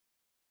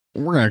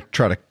We're going to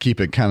try to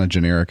keep it kind of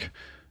generic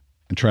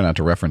and try not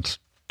to reference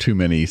too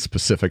many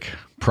specific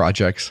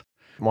projects.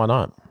 Why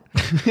not?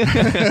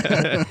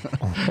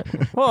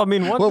 Well, I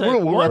mean,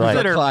 we'll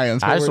represent our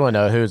clients. I just want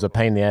to know who's a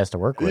pain in the ass to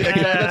work with.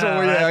 Yeah, that's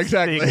what that's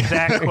exactly. the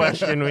exact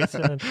question we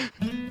said.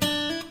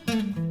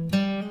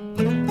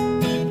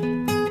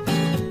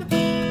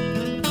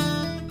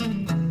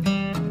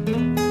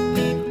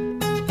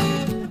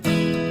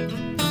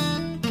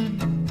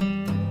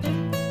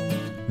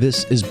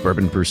 This is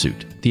Bourbon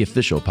Pursuit, the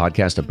official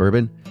podcast of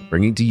bourbon,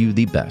 bringing to you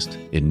the best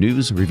in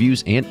news,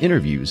 reviews, and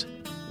interviews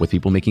with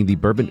people making the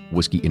bourbon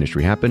whiskey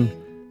industry happen.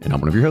 And I'm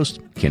one of your hosts,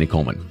 Kenny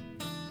Coleman.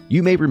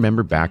 You may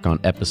remember back on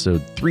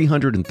episode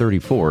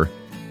 334,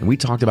 and we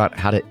talked about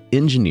how to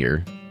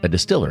engineer a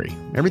distillery,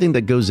 everything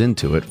that goes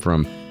into it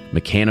from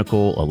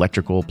mechanical,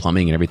 electrical,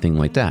 plumbing, and everything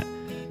like that.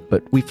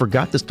 But we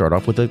forgot to start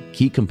off with a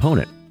key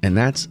component, and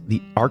that's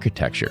the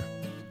architecture.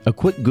 A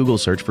quick Google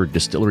search for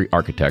distillery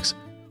architects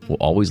will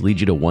always lead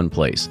you to one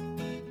place,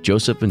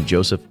 Joseph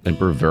and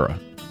Bravura.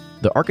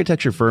 The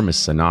architecture firm is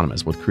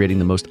synonymous with creating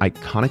the most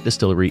iconic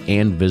distillery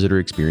and visitor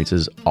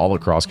experiences all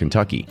across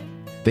Kentucky.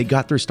 They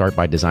got their start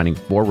by designing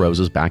Four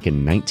Roses back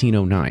in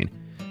 1909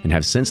 and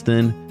have since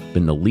then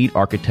been the lead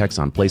architects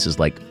on places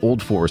like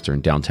Old Forester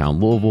in downtown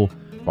Louisville,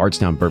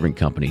 Bardstown Bourbon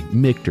Company,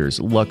 Michter's,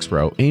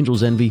 Luxrow,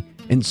 Angel's Envy,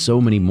 and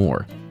so many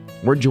more.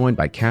 We're joined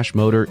by Cash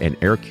Motor and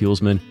Eric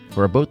Kuhlsman,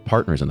 who are both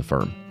partners in the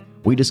firm.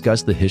 We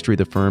discuss the history of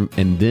the firm,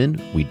 and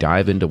then we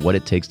dive into what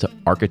it takes to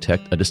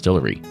architect a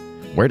distillery,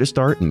 where to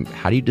start, and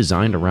how do you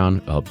design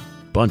around a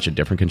bunch of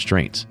different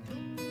constraints.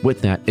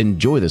 With that,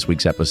 enjoy this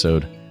week's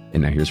episode.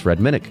 And now here's Fred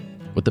Minnick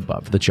with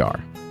Above the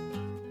Char.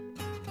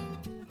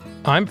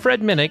 I'm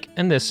Fred Minnick,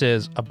 and this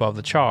is Above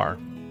the Char.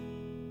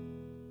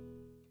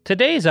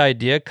 Today's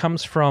idea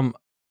comes from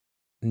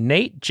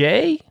Nate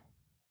J.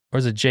 Or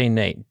is it J.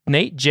 Nate?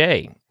 Nate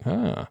J.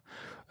 A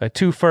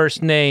two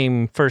first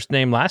name,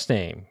 last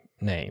name.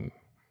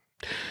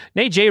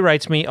 Nate J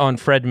writes me on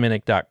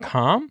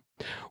fredminnick.com.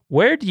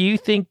 Where do you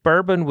think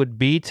bourbon would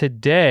be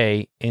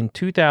today in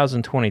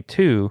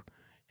 2022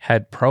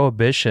 had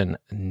Prohibition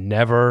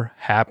never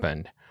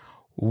happened?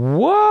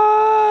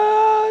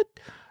 What?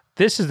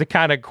 This is the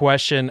kind of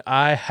question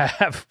I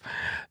have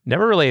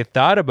never really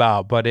thought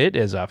about, but it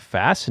is a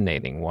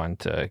fascinating one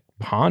to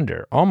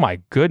ponder. Oh my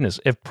goodness.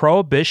 If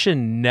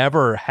Prohibition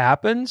never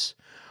happens,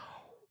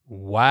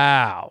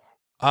 wow.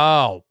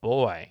 Oh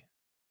boy.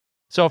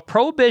 So if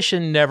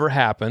Prohibition never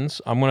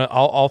happens,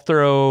 I'll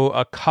throw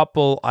a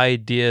couple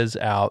ideas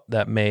out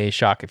that may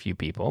shock a few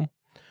people.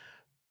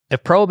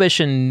 If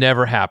Prohibition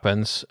never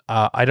happens,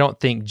 I don't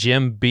think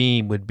Jim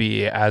Beam would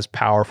be as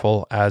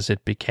powerful as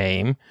it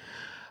became.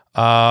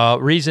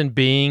 Reason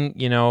being,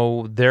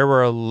 there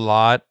were a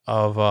lot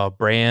of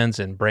brands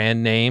and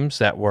brand names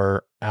that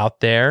were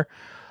out there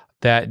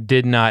that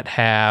did not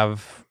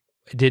have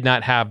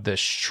the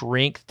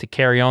strength to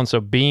carry on. So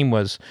Beam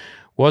was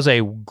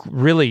a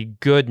really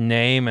good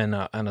name and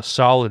a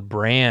solid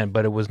brand,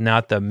 but it was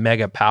not the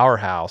mega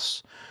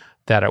powerhouse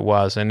that it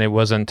was. And it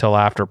wasn't until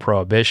after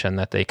Prohibition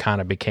that they kind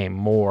of became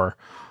more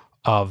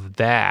of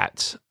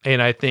that.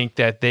 And I think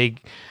that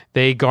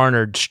they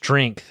garnered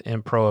strength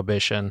in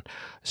Prohibition.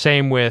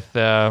 Same with,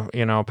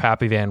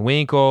 Pappy Van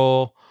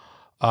Winkle,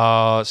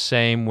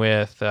 same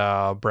with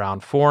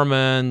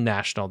Brown-Forman,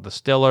 National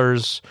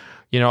Distillers.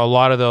 A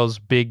lot of those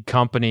big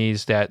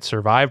companies that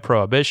survived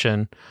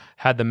Prohibition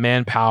had the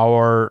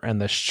manpower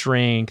and the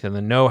strength and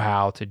the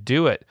know-how to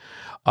do it.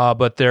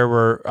 But there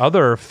were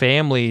other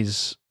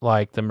families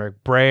like the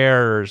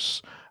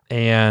McBrayers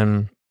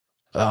and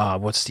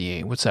what's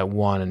that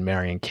one in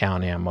Marion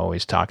County I'm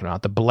always talking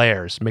about? The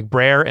Blairs,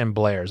 McBrayer and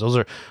Blairs.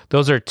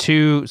 Those are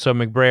two. So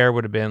McBrayer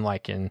would have been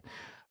like in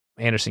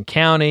Anderson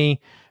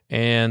County,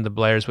 and the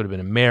Blairs would have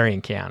been in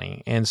Marion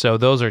County. And so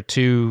those are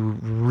two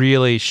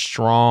really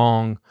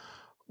strong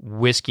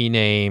whiskey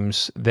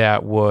names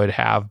that would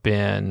have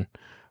been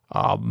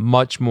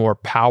much more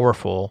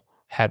powerful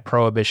had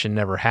Prohibition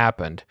never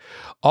happened.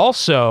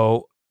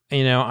 Also,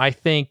 I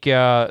think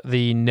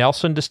the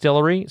Nelson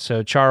Distillery,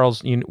 so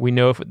Charles, we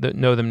know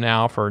them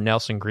now for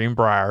Nelson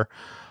Greenbrier,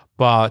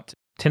 but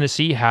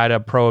Tennessee had a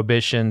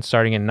Prohibition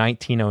starting in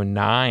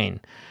 1909.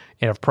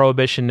 And if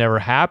Prohibition never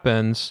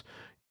happens,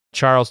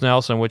 Charles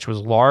Nelson, which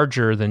was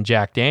larger than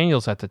Jack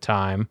Daniel's at the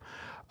time,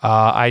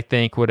 I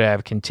think would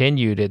have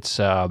continued its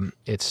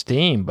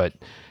steam. But,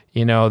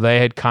 they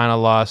had kind of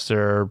lost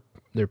their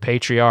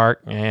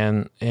patriarch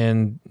and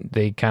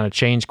they kind of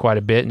changed quite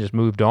a bit and just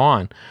moved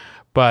on.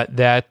 But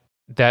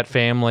that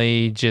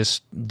family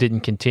just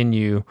didn't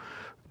continue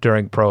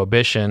during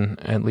Prohibition,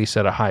 at least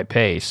at a high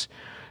pace.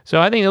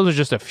 So I think those are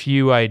just a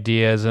few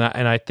ideas.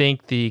 And I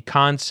think the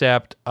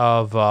concept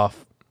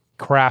of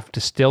craft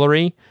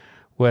distillery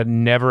would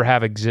never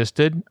have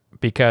existed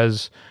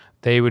because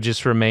they would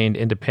just remain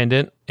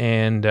independent,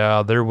 and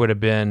there would have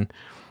been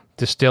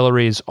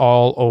distilleries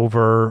all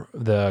over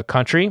the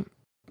country.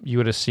 You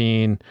would have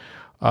seen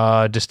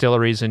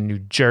distilleries in New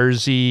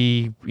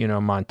Jersey,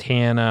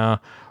 Montana,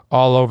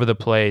 all over the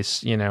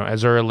place,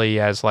 as early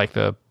as like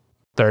the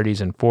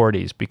 30s and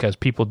 40s because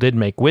people did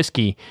make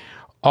whiskey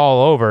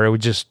all over. It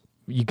would just,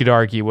 you could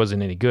argue it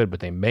wasn't any good,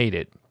 but they made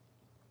it.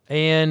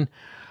 And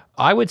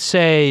I would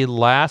say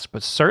last,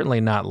 but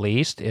certainly not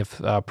least,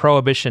 if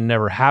Prohibition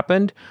never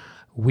happened,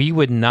 we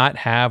would not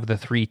have the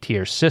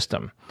 3-tier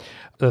system.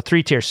 The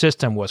 3-tier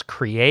system was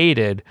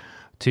created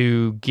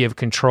to give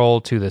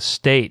control to the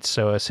states.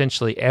 So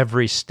essentially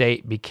every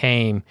state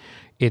became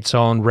its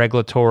own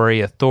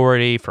regulatory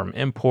authority, from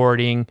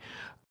importing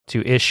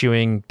to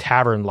issuing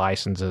tavern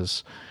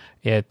licenses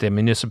at the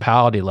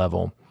municipality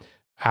level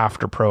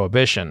after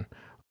Prohibition.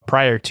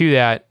 Prior to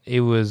that,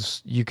 it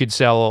was, you could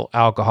sell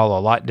alcohol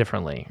a lot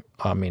differently.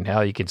 I mean,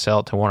 hell, you could sell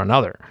it to one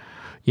another.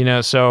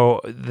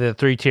 So the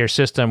 3-tier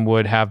system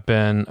would have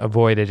been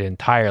avoided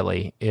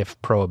entirely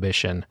if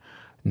Prohibition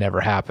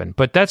never happened.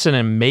 But that's an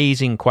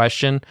amazing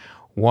question,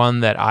 one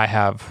that I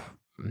have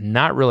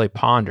not really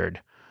pondered,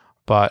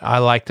 but I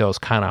like those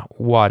kind of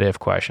what if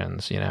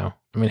questions, I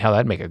mean, hell,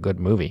 that'd make a good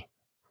movie.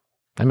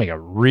 That'd make a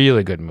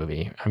really good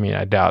movie. I mean,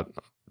 I doubt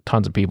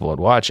tons of people would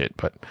watch it,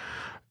 but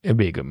it'd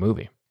be a good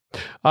movie.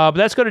 But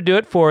that's going to do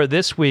it for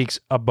this week's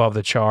Above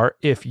the Chart.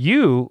 If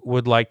you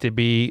would like to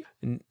be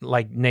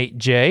like Nate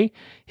J,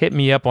 hit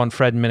me up on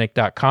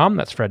fredminnick.com.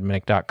 That's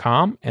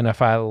fredminnick.com. And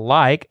if I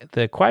like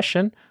the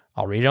question,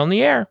 I'll read it on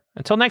the air.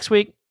 Until next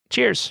week,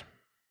 cheers.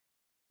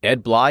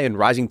 Ed Bly and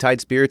Rising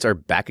Tide Spirits are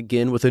back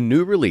again with a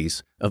new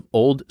release of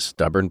Old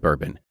Stubborn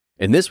Bourbon.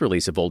 And this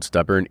release of Old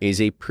Stubborn is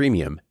a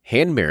premium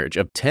hand marriage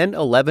of 10,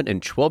 11,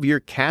 and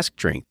 12-year cask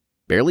strength,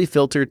 barely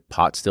filtered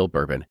pot still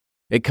bourbon.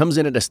 It comes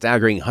in at a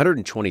staggering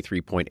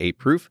 123.8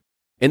 proof,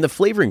 and the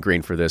flavoring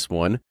grain for this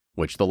one,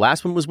 which the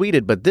last one was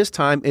wheated, but this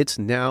time it's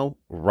now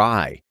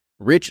rye.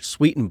 Rich,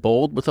 sweet, and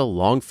bold with a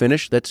long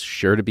finish that's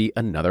sure to be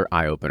another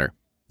eye-opener.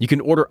 You can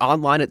order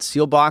online at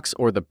Sealbox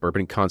or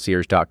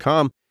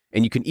thebourbonconcierge.com,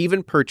 and you can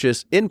even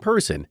purchase in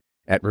person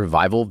at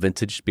Revival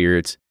Vintage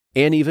Spirits,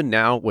 and even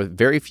now with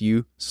very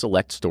few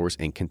select stores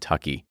in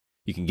Kentucky.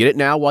 You can get it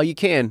now while you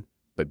can,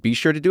 but be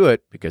sure to do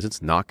it because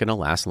it's not going to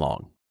last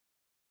long.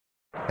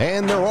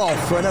 And they're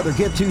off for another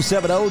Give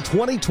 270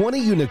 2020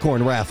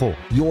 Unicorn Raffle.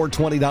 Your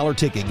 $20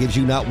 ticket gives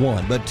you not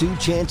one, but two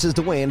chances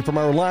to win from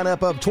our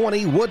lineup of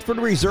 20 Woodford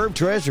Reserve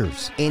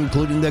treasures,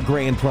 including the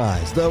grand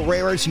prize, the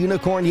rarest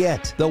unicorn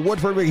yet, the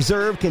Woodford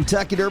Reserve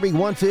Kentucky Derby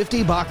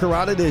 150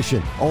 Baccarat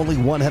Edition. Only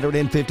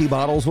 150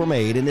 bottles were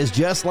made and is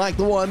just like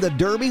the one the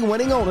Derby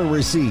winning owner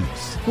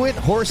receives. Quit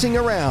horsing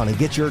around and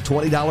get your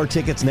 $20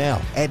 tickets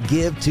now at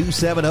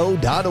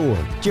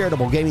give270.org.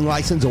 Charitable Gaming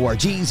License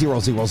ORG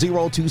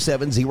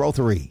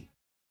 0002703.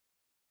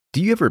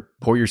 Do you ever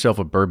pour yourself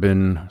a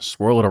bourbon,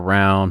 swirl it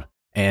around,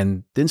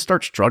 and then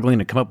start struggling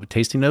to come up with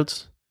tasting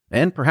notes?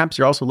 And perhaps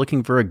you're also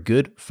looking for a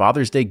good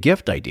Father's Day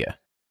gift idea.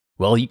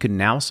 Well, you can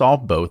now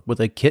solve both with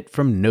a kit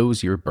from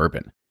Knows Your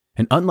Bourbon.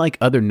 And unlike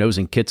other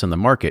nosing kits on the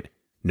market,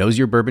 Knows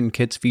Your Bourbon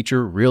kits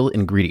feature real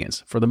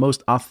ingredients for the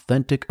most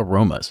authentic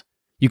aromas.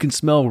 You can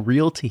smell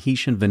real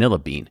Tahitian vanilla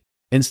bean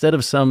instead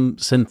of some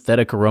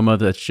synthetic aroma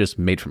that's just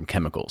made from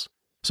chemicals.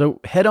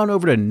 So head on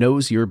over to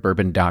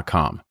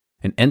knowsyourbourbon.com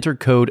and enter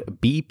code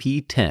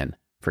BP10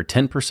 for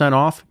 10%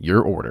 off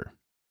your order.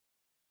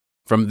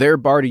 From their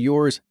bar to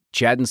yours,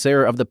 Chad and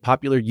Sarah of the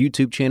popular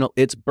YouTube channel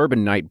It's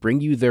Bourbon Night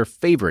bring you their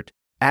favorite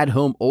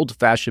at-home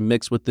old-fashioned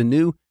mix with the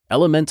new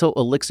Elemental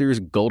Elixirs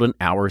Golden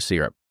Hour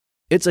Syrup.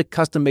 It's a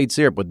custom-made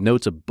syrup with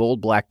notes of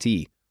bold black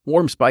tea,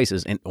 warm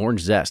spices, and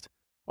orange zest.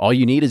 All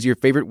you need is your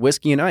favorite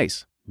whiskey and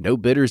ice. No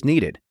bitters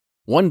needed.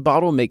 One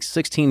bottle makes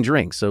 16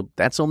 drinks, so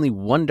that's only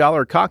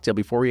 $1 a cocktail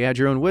before you add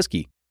your own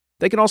whiskey.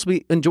 They can also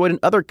be enjoyed in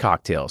other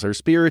cocktails or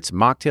spirits,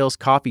 mocktails,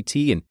 coffee,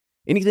 tea, and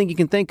anything you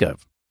can think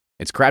of.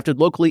 It's crafted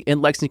locally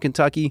in Lexington,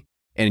 Kentucky,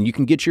 and you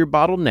can get your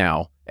bottle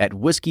now at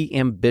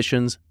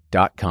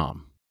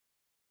whiskeyambitions.com.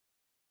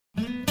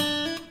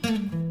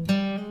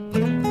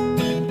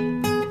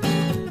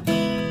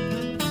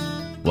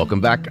 Welcome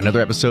back.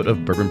 Another episode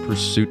of Bourbon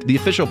Pursuit, the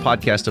official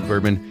podcast of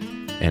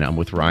bourbon. And I'm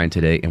with Ryan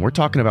today, and we're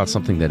talking about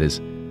something that is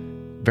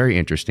very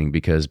interesting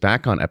because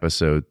back on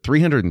episode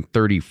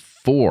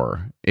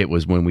 334, it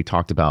was when we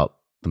talked about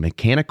the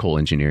mechanical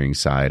engineering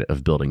side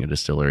of building a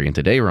distillery. And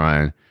today,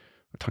 Ryan,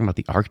 we're talking about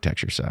the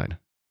architecture side.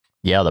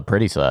 Yeah, the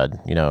pretty side.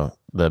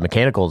 The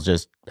mechanical is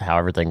just how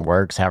everything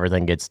works, how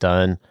everything gets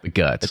done. The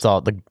guts. It's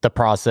all the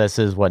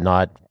processes,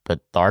 whatnot. But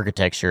the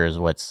architecture is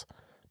what's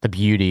the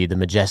beauty, the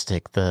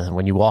majestic,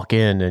 when you walk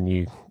in and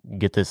you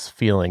get this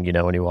feeling,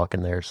 when you walk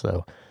in there.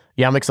 So,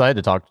 yeah, I'm excited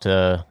to talk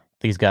to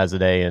these guys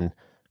today and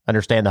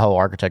understand the whole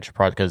architecture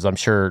project because I'm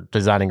sure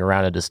designing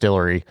around a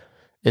distillery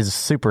is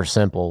super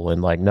simple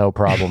and no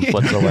problems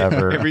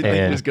whatsoever.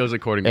 Everything just goes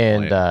according to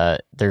plan. And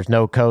there's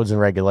no codes and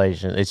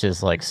regulations. It's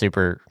just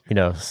super,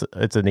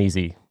 it's an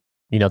easy,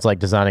 it's like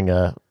designing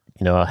a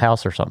a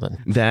house or something.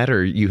 That,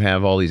 or you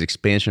have all these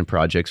expansion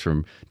projects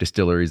from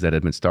distilleries that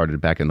had been started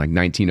back in like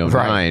 1909,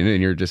 Right.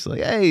 and you're just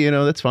like, hey,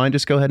 that's fine.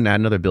 Just go ahead and add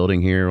another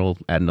building here. We'll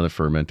add another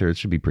fermenter. It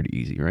should be pretty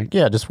easy, right?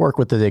 Yeah, just work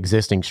with the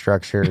existing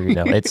structure,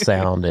 its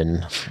sound,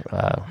 and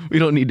We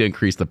don't need to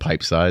increase the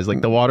pipe size.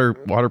 Like the water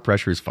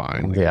pressure is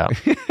fine. yeah.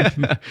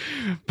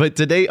 But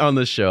today on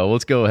the show,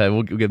 let's go ahead.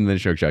 We'll give them the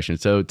introduction.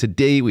 So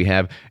today we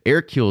have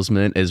Eric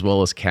Kielsman as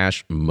well as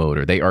Cash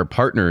Motor. They are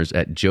partners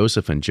at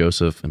Joseph &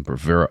 Joseph and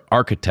Bravura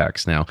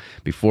Architects. Now,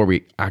 before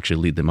we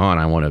actually lead them on,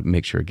 I want to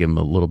make sure to give them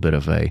a little bit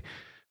of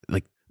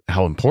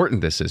how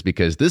important this is,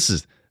 because this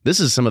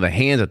is some of the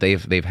hands that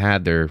they've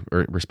had their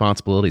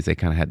responsibilities. They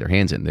kind of had their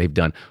hands in. They've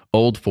done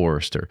Old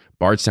Forester,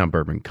 Bardstown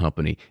Bourbon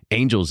Company,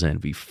 Angel's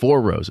Envy,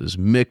 Four Roses,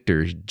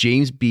 Michter's,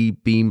 James B.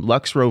 Beam,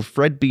 Lux Row,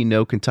 Fred B.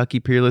 No, Kentucky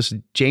Peerless,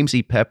 James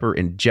E. Pepper,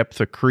 and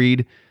Jephthah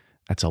Creed.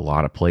 That's a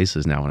lot of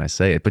places now when I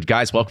say it. But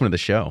guys, welcome to the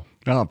show.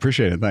 Oh,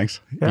 appreciate it.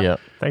 Thanks. Yeah.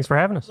 Thanks for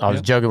having us. I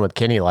was joking with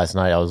Kenny last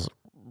night. I was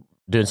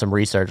doing some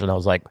research, and I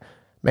was like,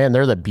 man,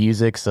 they're the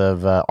Busieks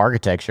of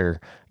architecture.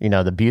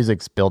 The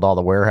Busieks build all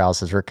the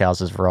warehouses, rick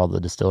houses for all the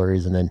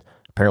distilleries, and then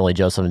apparently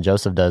Joseph &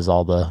 Joseph does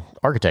all the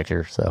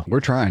architecture. So We're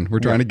trying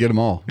to get them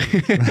all.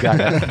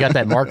 got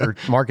that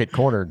market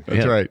cornered.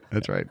 That's right.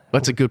 That's right.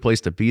 That's a good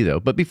place to be, though.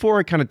 But before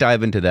I kind of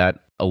dive into that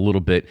a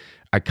little bit,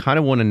 I kind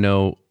of want to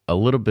know a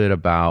little bit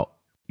about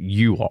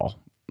you all.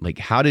 Like,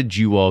 how did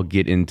you all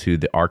get into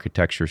the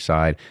architecture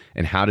side,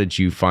 and how did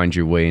you find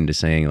your way into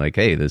saying like,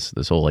 hey, this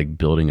whole like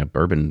building a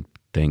bourbon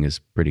thing is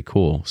pretty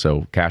cool?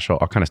 So Cash, I'll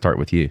kind of start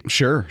with you.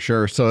 Sure.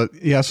 So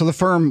the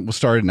firm was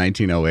started in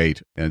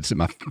 1908, and it's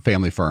my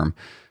family firm.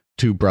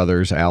 Two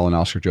brothers, Al and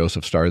Oscar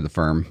Joseph, started the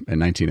firm in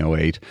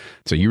 1908.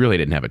 So you really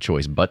didn't have a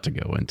choice but to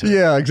go into it.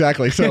 Yeah,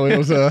 exactly. So it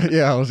was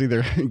I was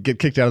either get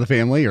kicked out of the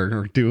family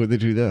or do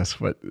this,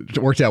 but it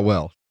worked out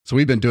well. So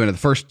we've been doing it. The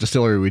first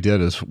distillery we did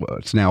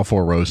it's now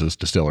Four Roses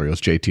Distillery. It was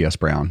JTS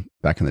Brown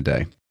back in the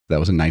day. That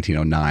was in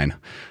 1909.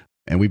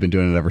 And we've been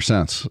doing it ever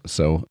since.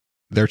 So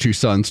their two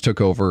sons took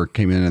over,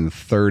 came in the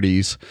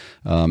 30s.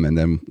 And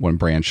then one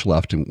branch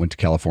left and went to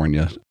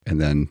California.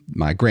 And then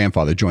my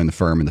grandfather joined the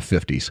firm in the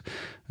 50s.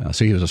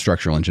 So he was a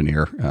structural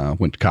engineer,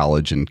 went to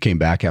college and came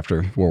back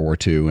after World War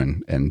II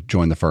and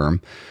joined the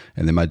firm.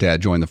 And then my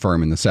dad joined the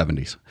firm in the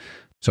 70s.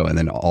 So, and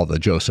then all the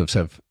Josephs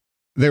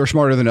they were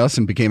smarter than us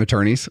and became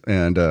attorneys,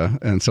 and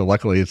so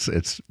luckily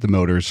it's the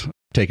Motors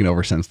taken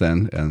over since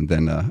then, and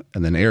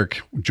then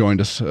Eric joined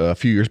us a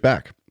few years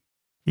back.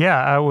 Yeah,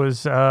 I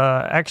was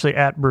actually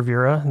at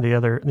Bravura, the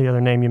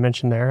other name you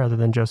mentioned there, other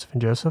than Joseph &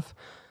 Joseph,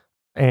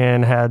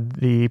 and had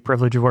the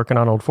privilege of working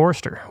on Old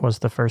Forester. Was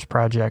the first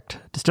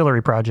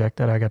distillery project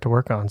that I got to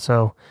work on.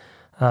 So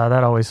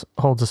that always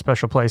holds a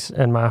special place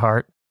in my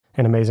heart.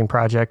 An amazing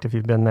project if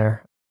you've been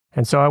there.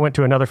 And so I went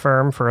to another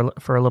firm for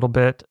a little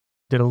bit.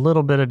 Did a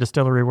little bit of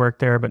distillery work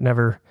there, but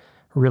never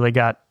really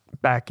got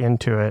back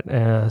into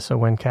it. So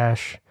when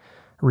Cash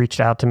reached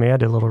out to me, I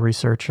did a little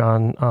research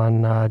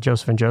on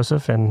Joseph &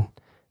 Joseph, and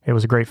it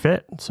was a great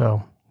fit.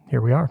 So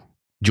here we are.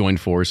 Joined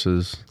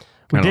forces.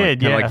 We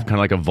did, kind of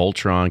like a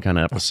Voltron kind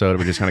of episode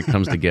where it just kind of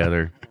comes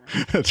together.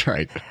 That's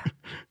right.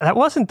 That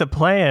wasn't the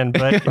plan,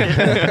 but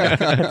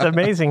it's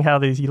amazing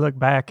how you look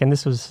back, and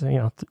this was,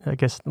 I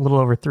guess a little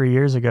over 3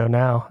 years ago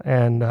now.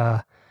 And,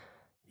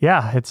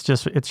 yeah, it's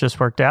just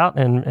worked out,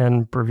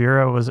 and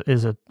Bravura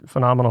is a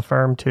phenomenal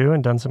firm too,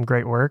 and done some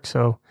great work.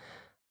 So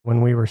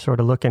when we were sort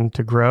of looking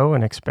to grow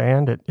and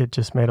expand, it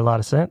just made a lot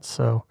of sense.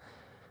 So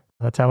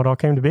that's how it all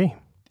came to be.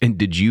 And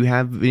did you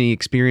have any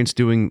experience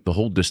doing the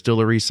whole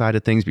distillery side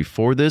of things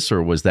before this,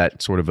 or was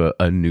that sort of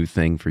a new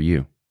thing for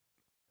you?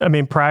 I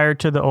mean, prior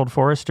to the Old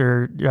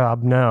Forester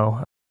job,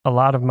 no. A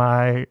lot of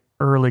my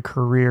early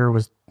career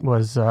was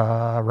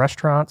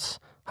restaurants,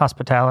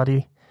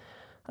 hospitality,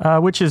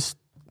 which is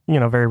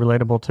very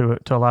relatable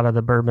to a lot of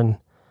the bourbon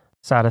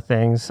side of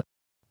things.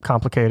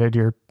 Complicated.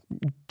 You're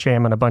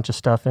jamming a bunch of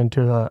stuff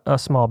into a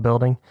small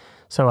building.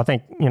 So I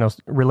think,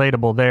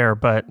 relatable there.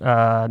 But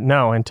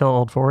no, until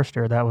Old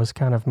Forester, that was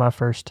kind of my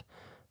first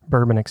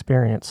bourbon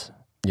experience.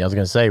 Yeah, I was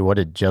going to say, what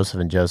did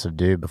Joseph & Joseph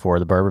do before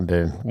the bourbon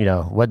boom?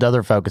 What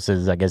other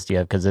focuses, I guess, do you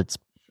have? Because it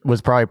was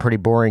probably pretty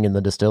boring in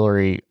the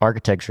distillery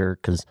architecture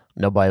because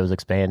nobody was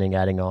expanding,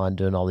 adding on,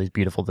 doing all these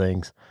beautiful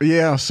things.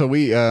 Yeah, so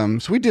we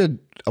did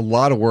a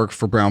lot of work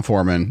for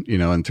Brown-Forman,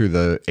 and through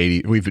the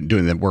 80s, we've been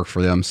doing that work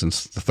for them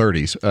since the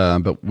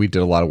 30s, but we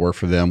did a lot of work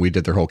for them. We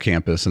did their whole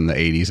campus in the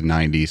 80s and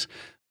 90s,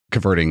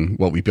 converting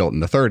what we built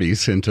in the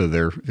 30s into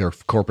their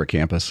corporate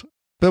campus.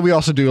 But we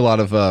also do a lot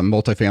of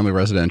multifamily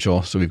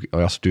residential. So we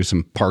also do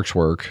some parks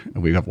work.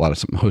 We have a lot of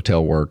some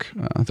hotel work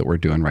that we're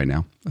doing right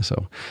now.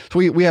 So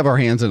we have our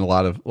hands in a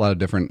lot of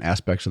different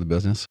aspects of the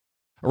business.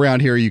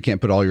 Around here, you can't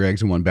put all your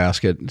eggs in one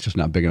basket. It's just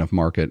not a big enough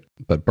market.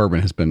 But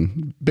bourbon has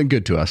been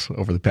good to us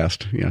over the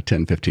past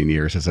 10, 15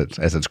 years as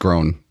it's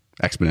grown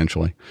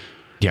exponentially.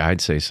 Yeah,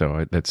 I'd say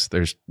so.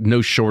 There's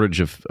no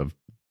shortage of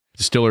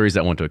distilleries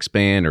that want to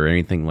expand or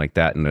anything like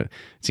that, and it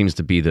seems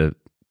to be the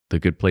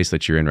good place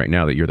that you're in right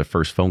now, that you're the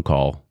first phone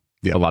call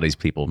a lot of these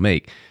people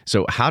make.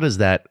 So how does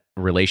that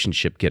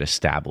relationship get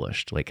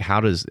established? Like, how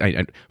does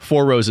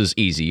Four Roses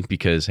easy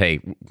because hey,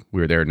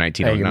 we were there in Hey,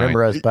 1909. you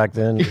remember us back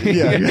then?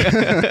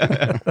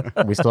 Yeah.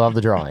 We still have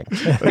the drawing.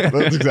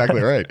 That's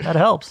exactly right. That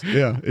helps.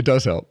 Yeah, it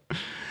does help.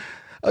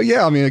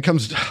 Yeah, I mean, it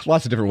comes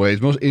lots of different ways.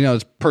 Most,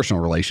 it's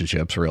personal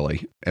relationships,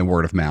 really, and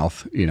word of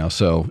mouth.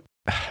 So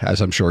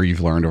as I'm sure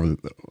you've learned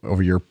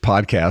over your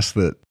podcast,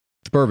 that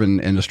the bourbon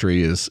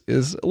industry is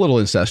a little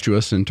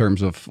incestuous in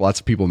terms of lots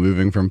of people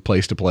moving from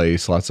place to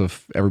place. Lots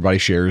of everybody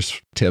shares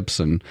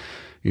tips and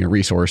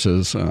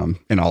resources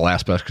in all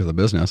aspects of the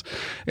business,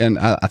 and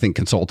I think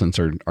consultants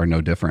are no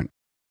different.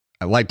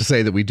 I like to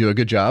say that we do a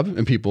good job,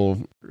 and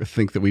people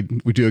think that we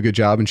do a good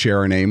job and share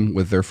our name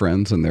with their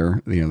friends and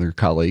their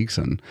colleagues,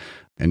 and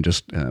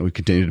just we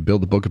continue to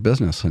build the book of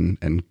business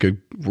and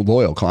good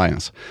loyal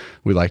clients.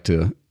 We like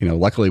to,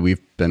 luckily we've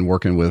been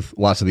working with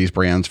lots of these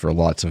brands for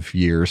lots of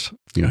years,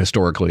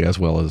 historically as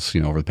well as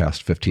over the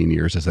past 15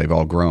 years as they've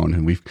all grown,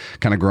 and we've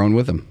kind of grown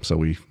with them.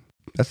 So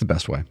that's the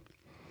best way.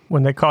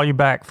 When they call you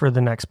back for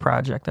the next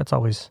project, that's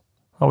always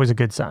a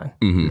good sign.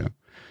 Mm-hmm. Yeah.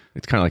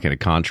 It's kind of like in a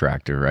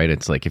contractor, right?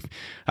 It's like if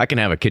I can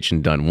have a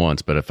kitchen done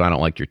once, but if I don't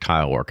like your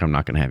tile work, I'm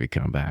not going to have you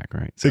come back,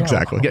 right? So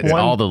Exactly. get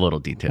all the little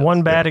details.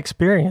 One bad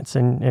experience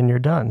and you're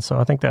done. So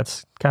I think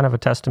that's kind of a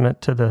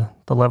testament to the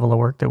level of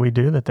work that we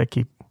do, that they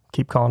keep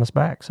calling us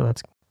back. So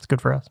it's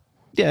good for us.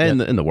 Yeah, and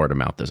the word of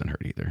mouth doesn't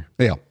hurt either.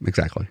 Yeah,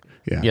 exactly.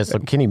 Yeah. Yeah. So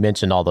Kenny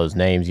mentioned all those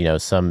names.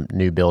 Some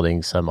new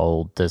buildings, some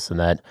old, this and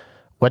that.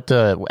 What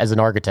as an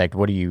architect,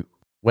 what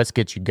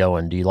gets you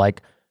going? Do you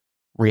like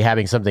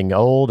rehabbing something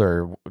old,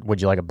 or would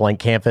you like a blank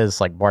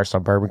canvas like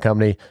Bardstown Bourbon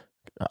Company?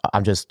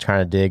 I'm just trying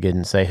to dig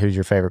and say who's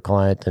your favorite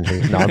client and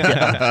who's not.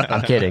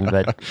 I'm kidding,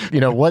 but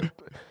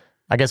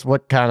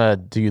what kind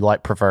of do you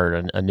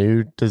prefer? A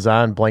new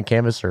design blank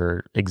canvas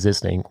or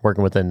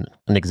working within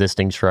an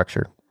existing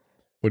structure?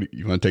 What do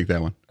you want to take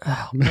that one?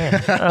 Oh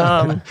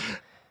man,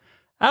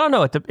 I don't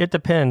know. It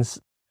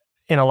depends.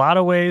 In a lot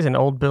of ways, an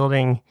old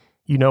building,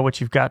 what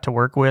you've got to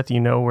work with.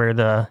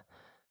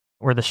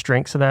 Where the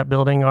strengths of that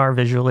building are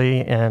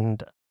visually,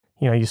 and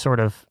you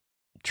sort of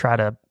try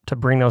to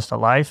bring those to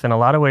life. In a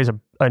lot of ways,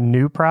 a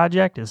new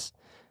project is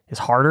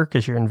harder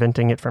because you're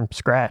inventing it from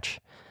scratch.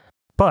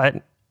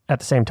 But at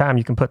the same time,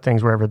 you can put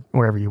things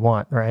wherever you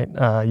want, right?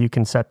 You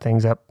can set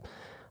things up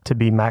to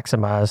be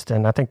maximized,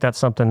 and I think that's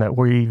something that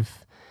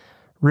we've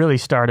really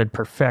started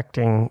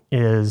perfecting,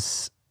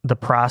 is the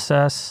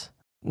process,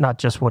 not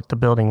just what the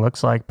building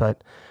looks like,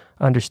 but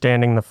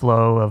understanding the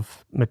flow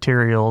of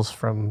materials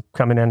from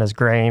coming in as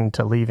grain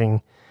to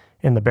leaving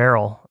in the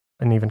barrel,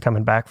 and even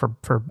coming back for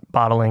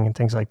bottling and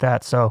things like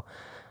that. So,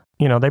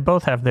 they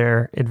both have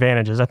their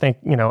advantages. I think,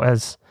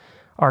 as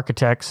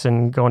architects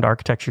and going to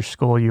architecture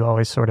school, you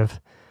always sort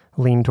of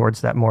lean towards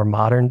that more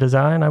modern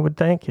design, I would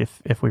think,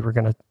 if we were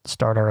going to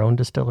start our own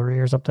distillery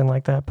or something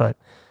like that. But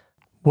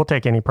we'll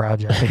take any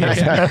project.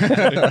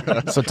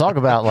 So talk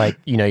about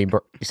you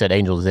said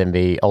Angel's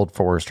Envy, Old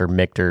Forester,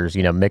 Michter's.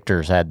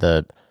 Michter's had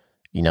the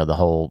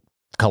whole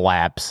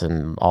collapse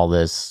and all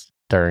this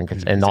during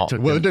and all.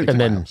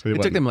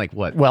 It took them like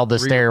what? Well, the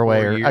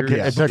stairway, or it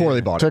took, before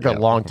they bought it. Took a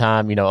long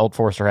time. Old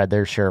Forester had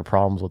their share of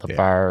problems with the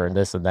fire and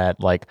this and that.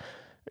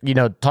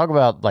 Talk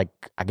about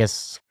I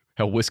guess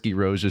how Whiskey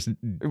Row is is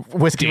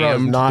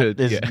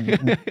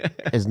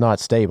not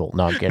stable.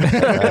 No, I'm kidding.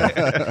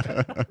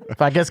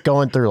 But I guess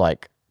going through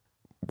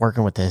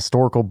working with the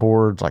historical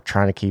boards,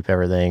 trying to keep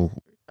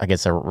everything, I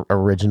guess,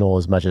 original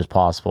as much as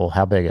possible.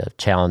 How big a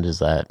challenge is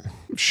that?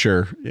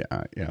 Sure.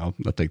 Yeah. I'll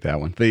take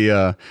that one.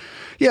 I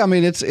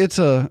mean, it's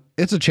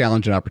a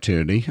challenge and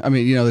opportunity. I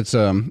mean, it's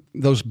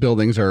those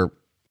buildings are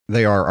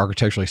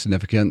architecturally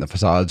significant. The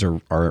facades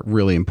are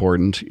really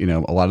important.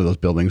 A lot of those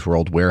buildings were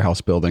old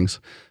warehouse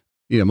buildings.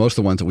 Most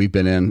of the ones that we've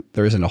been in,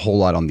 there isn't a whole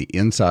lot on the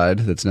inside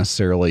that's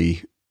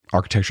necessarily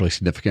architecturally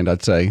significant.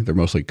 I'd say they're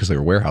mostly because they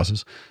were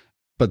warehouses.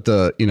 But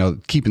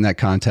keeping that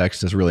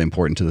context is really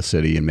important to the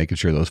city, and making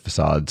sure those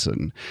facades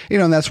and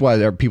that's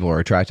why people are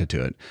attracted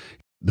to it.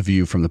 The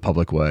view from the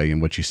public way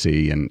and what you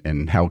see,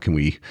 and how can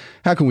we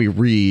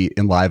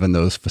re-enliven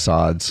those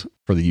facades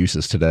for the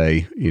uses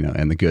today,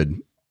 and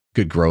the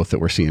good growth that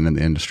we're seeing in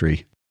the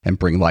industry, and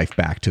bring life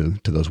back to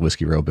those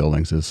Whiskey Row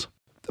buildings is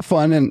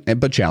fun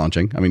but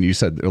challenging. I mean, you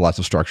said there are lots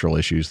of structural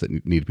issues that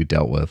need to be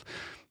dealt with.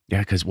 Yeah,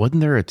 because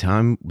wasn't there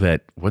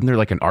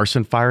an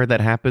arson fire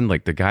that happened?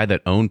 Like the guy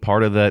that owned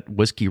part of that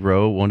Whiskey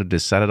Row wanted to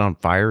set it on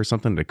fire or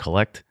something to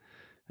collect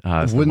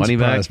wouldn't money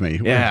surprise back. me.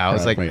 Yeah, I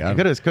was like, I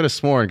could have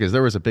sworn, because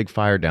there was a big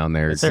fire down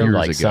there years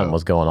ago. Something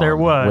was going on. There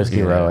was.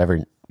 Whiskey Row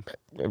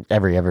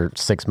every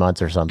 6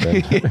 months or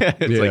something.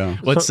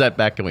 What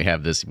setback can we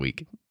have this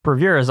week?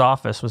 Bravura's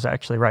office was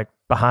actually right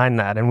behind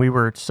that, and we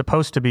were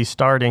supposed to be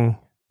starting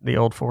the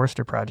Old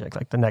Forester project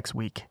the next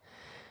week.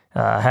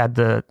 Had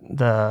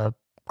the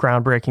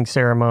groundbreaking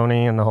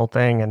ceremony and the whole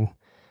thing, and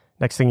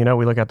next thing you know,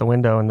 we look out the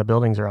window and the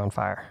buildings are on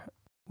fire,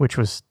 which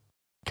was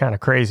kind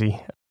of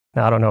crazy.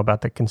 Now, I don't know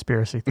about the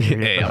conspiracy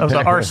theory of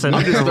the arson.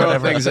 I'm just or throwing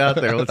whatever. things out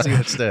there. Let's see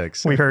what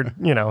sticks. We heard,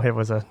 it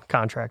was a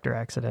contractor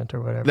accident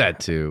or whatever. That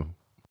too.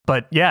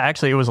 But yeah,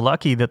 actually, it was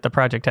lucky that the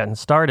project hadn't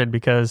started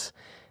because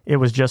it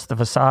was just the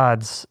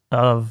facades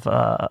of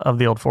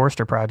the old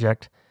Forester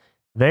project.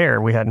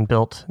 There, we hadn't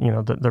built,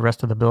 the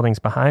rest of the buildings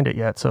behind it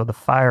yet, so the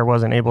fire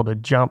wasn't able to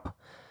jump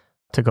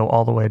to go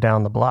all the way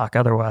down the block.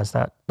 Otherwise,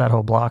 that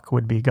whole block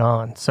would be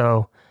gone.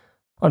 So,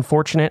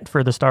 unfortunate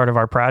for the start of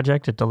our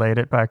project, it delayed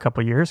it by a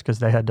couple of years because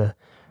they had to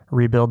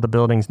rebuild the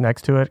buildings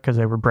next to it because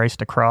they were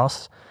braced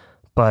across.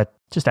 But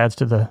just adds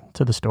to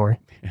the story.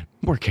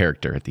 More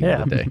character at the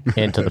end of the day.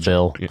 And to the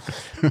bill.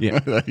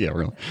 Yeah. Yeah,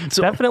 really.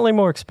 So, definitely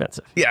more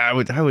expensive. yeah, I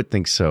would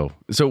think so.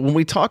 So when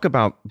we talk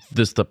about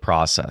the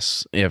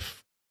process,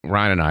 if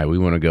Ryan and we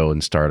want to go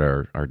and start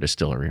our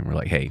distillery, and we're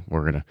like, hey,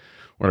 we're gonna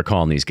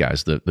call on these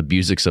guys, the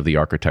Busiks of the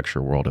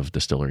architecture world of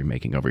distillery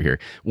making over here.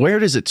 Where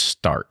does it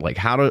start? Like,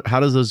 how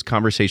does those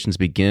conversations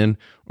begin,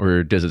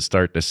 or does it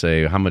start to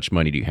say, how much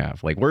money do you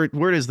have? Like, where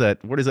does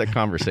that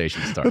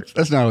conversation start?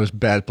 That's not always a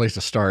bad place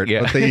to start.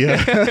 Yeah. But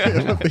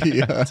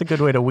That's a good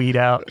way to weed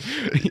out.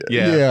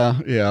 Yeah.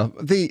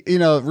 So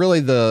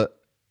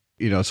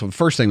the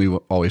first thing we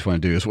always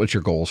want to do is, what's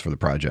your goals for the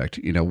project?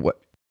 What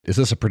is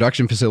this, a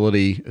production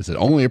facility? Is it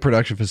only a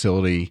production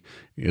facility?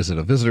 Is it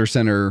a visitor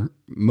center,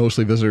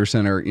 mostly visitor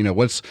center?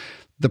 What's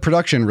the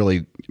production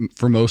really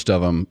for most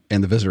of them,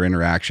 and the visitor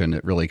interaction,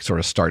 it really sort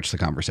of starts the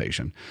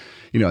conversation.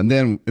 And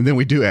then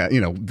we do add,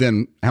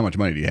 then how much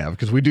money do you have?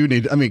 Because we do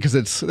need,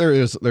 because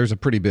there's a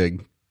pretty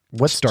big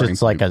What's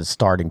just like a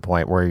starting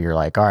point where you're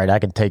like, all right, I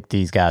can take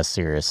these guys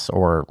serious,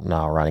 or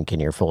no, Ryan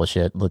Kenny, you're full of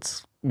shit.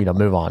 Let's,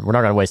 move on. We're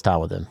not going to waste time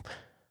with them.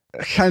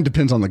 It kind of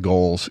depends on the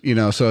goals,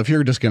 so if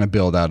you're just going to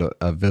build out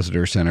a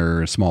visitor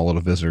center, a small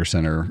little visitor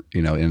center,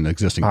 in an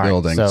existing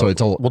building, so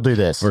it's all. We'll do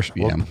this.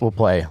 We'll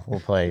play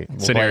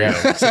Scenario.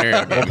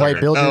 We'll play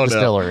build your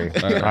distillery.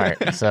 No. All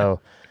right.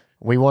 So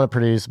we want to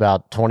produce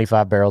about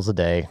 25 barrels a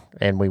day,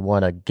 and we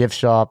want a gift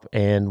shop,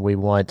 and we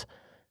want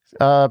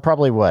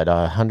probably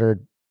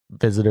 100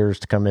 visitors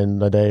to come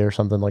in a day or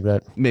something like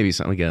that. Maybe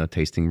something like a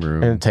tasting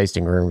room. In a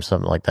tasting room,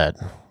 something like that.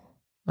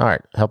 All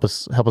right, help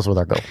us with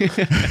our goal.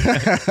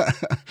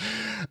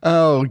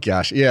 Oh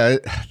gosh, yeah,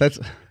 this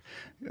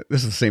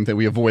is the same thing.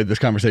 We avoid this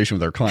conversation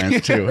with our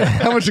clients too.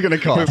 How much is it going to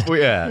cost?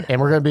 Yeah,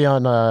 and we're going to be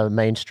on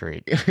Main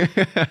Street.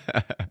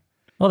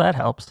 Well, that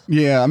helps.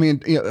 Yeah,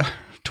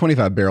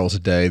 25 barrels a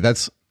day.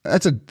 That's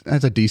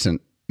a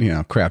decent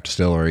craft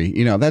distillery.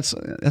 That's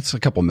a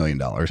couple $1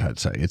 million. I'd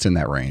say it's in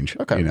that range.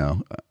 Okay.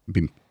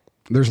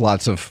 There's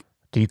lots of.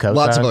 Do you co-sign?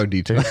 Lots of other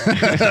details.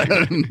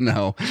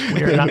 No,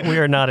 we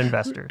are not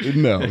investors.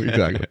 No,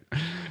 exactly.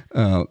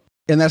 And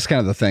that's kind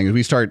of the thing.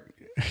 We start,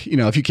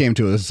 if you came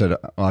to us and said,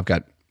 "Oh, I've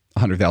got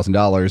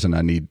 $100,000 and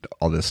I need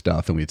all this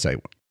stuff," and we'd say,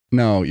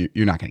 "No,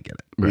 you're not going to get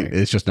it. Right.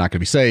 It's just not going to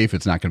be safe.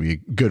 It's not going to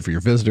be good for your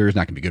visitors.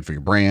 Not going to be good for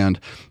your brand."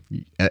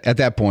 At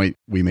that point,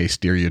 we may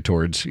steer you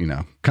towards,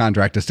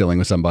 contract distilling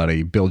with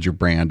somebody, build your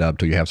brand up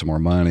till you have some more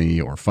money,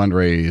 or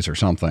fundraise or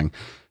something.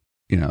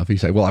 If you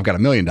say, "Well, I've got $1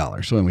 million,"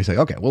 so then we say,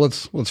 "Okay, well,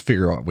 let's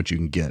figure out what you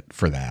can get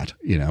for that.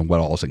 What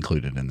all is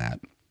included in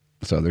that."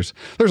 So there's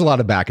a lot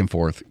of back and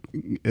forth.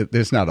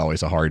 It's not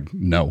always a hard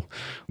no.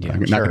 Yeah, I'm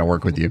not going to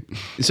work with you.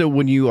 So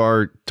when you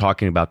are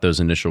talking about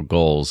those initial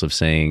goals of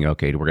saying,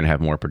 okay, we're going to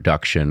have more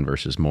production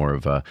versus more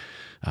of a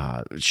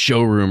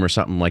showroom or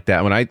something like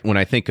that, when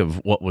I think of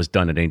what was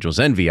done at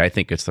Angel's Envy, I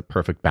think it's the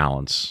perfect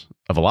balance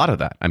of a lot of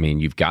that.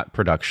 You've got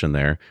production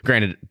there.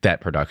 Granted, that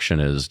production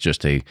is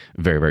just a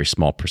very, very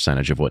small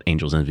percentage of what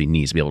Angel's Envy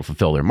needs to be able to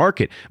fulfill their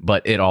market,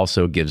 but it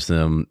also gives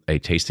them a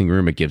tasting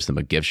room. It gives them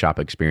a gift shop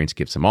experience,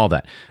 gives them all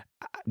that.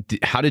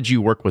 How did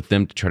you work with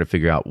them to try to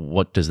figure out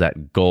what does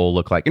that goal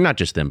look like? And not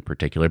just them in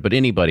particular, but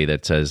anybody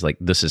that says, like,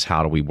 this is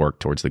how do we work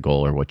towards the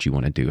goal, or what you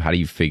want to do? How do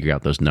you figure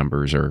out those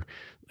numbers, or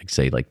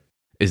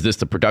is this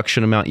the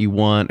production amount you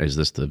want? Is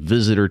this the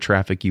visitor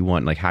traffic you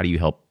want? Like, how do you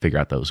help figure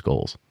out those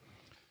goals?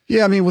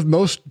 Yeah, with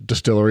most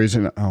distilleries,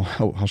 and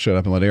I'll shut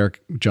up and let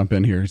Eric jump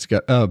in here.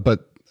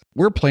 But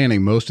we're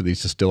planning most of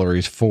these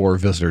distilleries for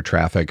visitor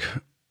traffic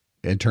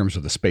in terms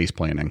of the space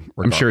planning.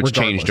 I'm sure it's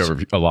changed over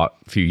a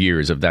few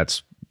years.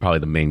 That's probably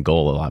the main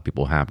goal a lot of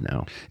people have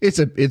now.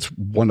 It's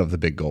one of the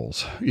big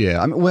goals.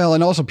 Yeah. And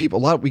also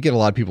we get a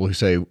lot of people who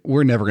say,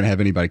 we're never going to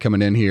have anybody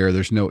coming in here.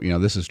 There's no,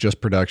 this is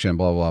just production,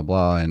 blah, blah,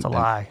 blah. And it's a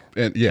lie.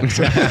 And yeah.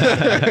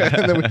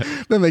 and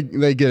then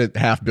they get it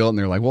half built and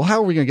they're like, well, how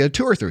are we going to get a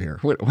tour through here?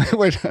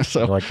 Wait. So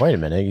you're like, wait a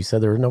minute, you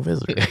said there were no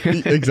visitors.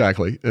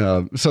 Exactly.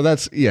 So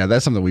that's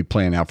something we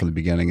plan out from the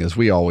beginning, is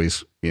we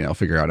always,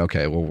 figure out,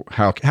 okay, well,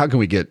 how can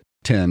we get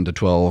 10 to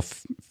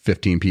 12,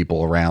 15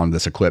 people around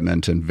this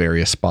equipment in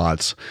various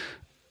spots,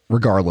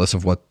 regardless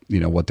of what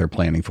they're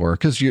planning for,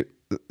 because you're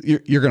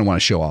going to want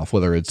to show off,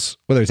 whether it's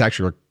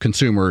actual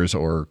consumers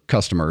or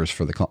customers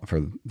for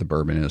the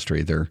bourbon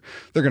industry. They're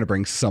going to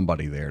bring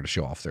somebody there to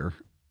show off their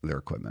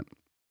equipment.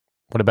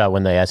 What about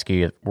when they ask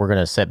you if we're going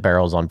to set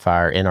barrels on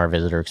fire in our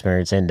visitor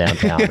experience in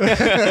downtown?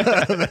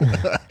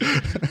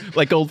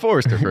 Like Old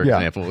Forester, for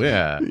example.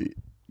 Yeah.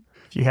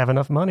 If you have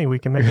enough money, we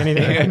can make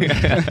anything.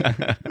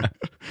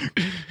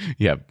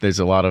 Yeah, there's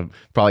a lot of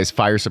probably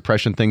fire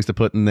suppression things to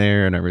put in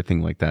there and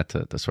everything like that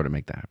to sort of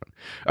make that happen.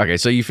 Okay,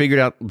 so you figured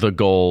out the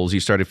goals. You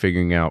started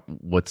figuring out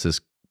what's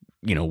this,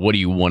 what do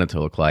you want it to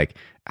look like?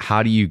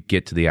 How do you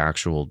get to the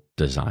actual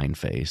design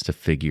phase to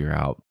figure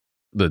out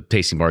the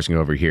tasting bar is going to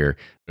go over here,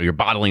 your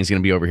bottling is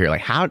going to be over here?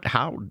 Like how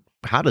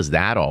does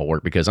that all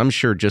work? Because I'm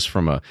sure just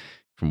from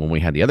when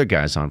we had the other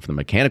guys on, from the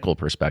mechanical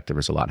perspective,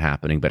 there's a lot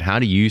happening. But how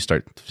do you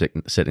start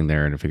sitting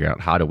there and figure out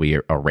how do we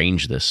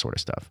arrange this sort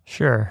of stuff?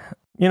 Sure.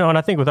 And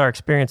I think with our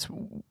experience,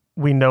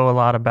 we know a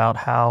lot about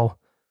how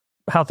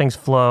things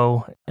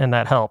flow, and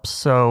that helps.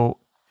 So,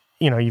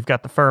 you've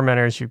got the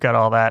fermenters, you've got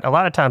all that. A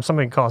lot of times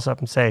somebody can call us up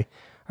and say,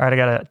 all right, I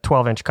got a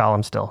 12-inch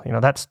column still.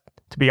 That's,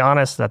 to be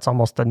honest, that's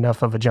almost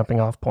enough of a jumping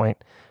off point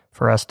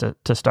for us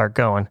to start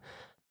going.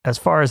 As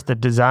far as the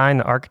design,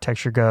 the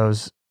architecture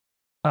goes,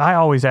 I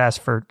always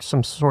ask for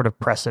some sort of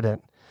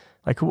precedent.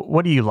 Like,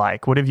 what do you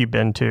like? What have you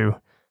been to?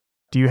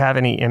 Do you have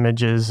any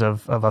images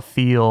of a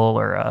feel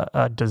or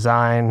a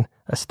design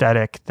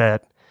aesthetic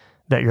that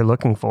you're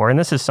looking for? And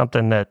this is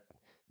something that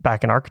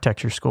back in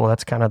architecture school,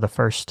 that's kind of the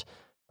first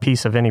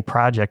piece of any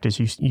project is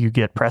you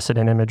get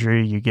precedent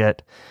imagery, you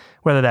get,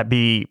 whether that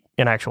be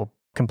an actual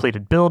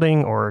completed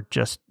building or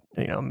just,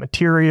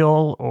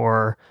 material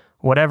or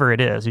whatever it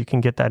is, you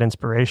can get that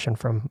inspiration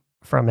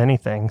from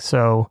anything.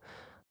 So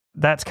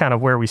that's kind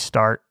of where we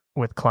start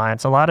with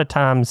clients. A lot of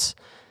times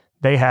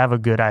they have a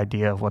good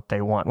idea of what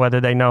they want,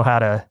 whether they know how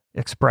to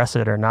express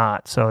it or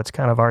not. So it's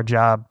kind of our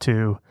job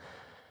to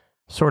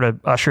sort of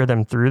usher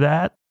them through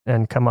that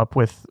and come up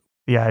with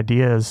the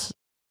ideas.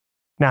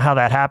 Now, how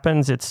that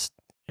happens, it's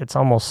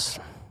almost,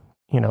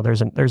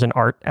 there's an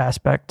art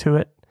aspect to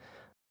it,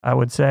 I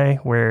would say,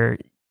 where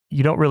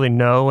you don't really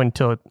know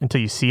until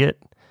you see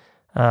it.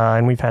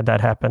 And we've had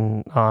that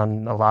happen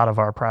on a lot of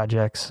our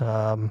projects.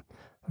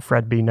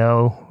 Fred B.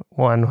 No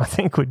one, I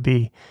think, would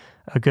be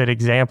a good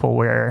example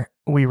where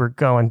we were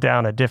going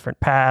down a different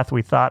path.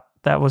 We thought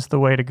that was the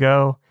way to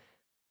go.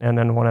 And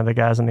then one of the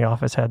guys in the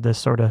office had this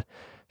sort of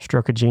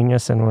stroke of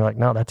genius, and we're like,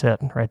 no, that's it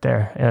right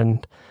there.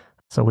 And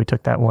so we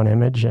took that one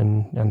image,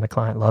 and the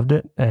client loved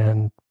it,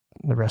 and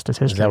the rest is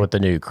history. Is that with the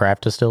new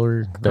craft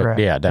distillery? Correct.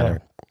 Yeah, down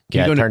there.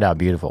 Yeah, it turned out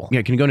beautiful.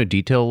 Yeah, can you go into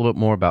detail a little bit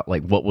more about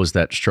like what was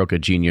that stroke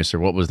of genius, or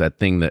what was that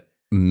thing that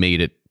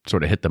made it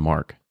sort of hit the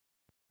mark?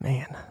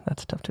 Man,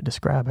 that's tough to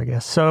describe, I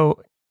guess.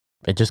 So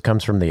it just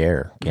comes from the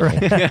air.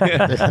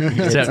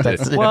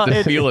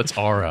 Feel its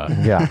aura.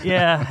 Yeah.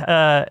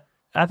 Yeah.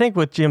 I think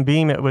with Jim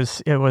Beam, it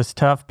was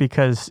tough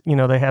because,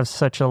 they have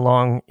such a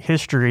long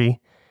history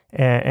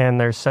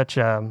and there's such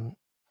a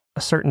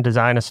certain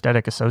design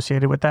aesthetic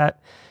associated with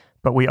that.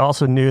 But we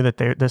also knew that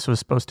this was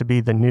supposed to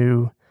be the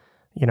new,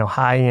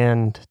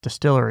 high-end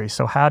distillery.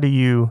 So how do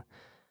you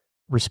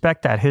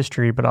respect that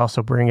history, but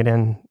also bring it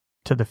in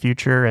to the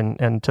future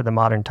and to the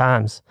modern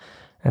times?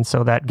 And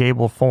so that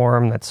gable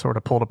form that's sort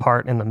of pulled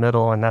apart in the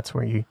middle, and that's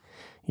where you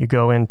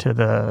go into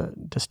the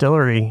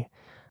distillery,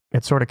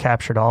 it sort of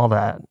captured all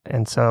that.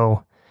 And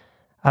so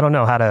I don't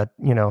know how to,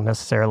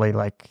 necessarily,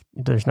 like,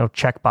 there's no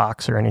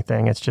checkbox or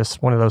anything. It's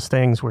just one of those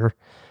things we're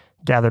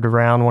gathered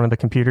around one of the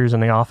computers in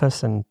the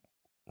office and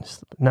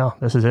no,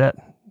 this is it.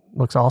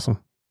 Looks awesome.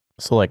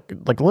 So like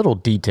little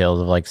details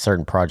of like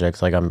certain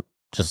projects, like I'm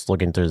just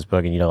looking through this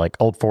book and, like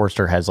Old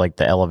Forester has like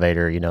the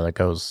elevator,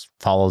 that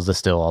follows the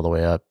still all the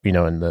way up,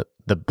 and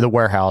the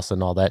warehouse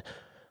and all that.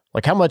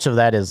 Like how much of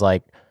that is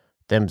like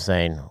them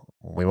saying,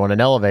 we want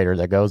an elevator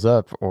that goes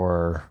up,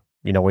 or,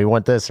 we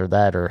want this or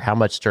that, or how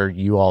much are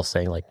you all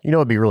saying like,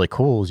 it'd be really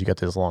cool is you got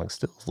this long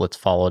stills, let's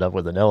follow it up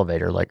with an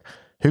elevator. Like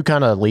who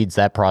kind of leads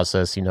that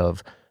process,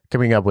 of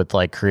coming up with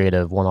like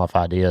creative one-off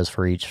ideas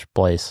for each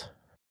place?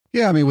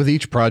 Yeah, I mean, with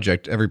each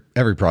project,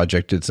 every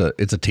project, it's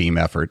a team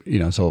effort.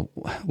 So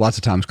lots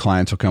of times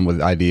clients will come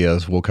with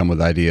ideas. We'll come with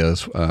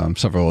ideas.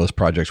 Several of those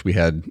projects we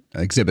had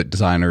exhibit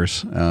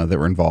designers that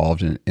were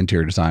involved, and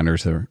interior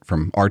designers that are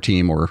from our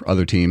team or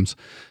other teams.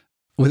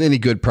 With any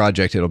good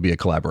project, it'll be a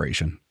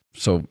collaboration.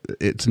 So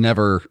it's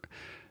never,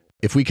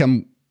 if we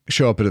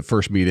show up at a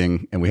first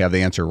meeting and we have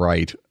the answer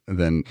right,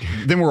 then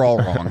we're all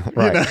wrong.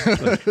 Right.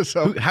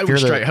 So how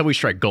do we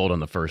strike gold on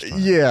the first time?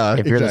 Yeah.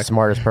 If you're the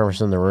smartest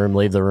person in the room,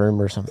 leave the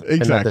room or something.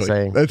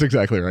 Exactly. That's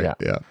exactly right.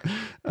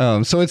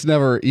 Yeah. So it's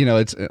never,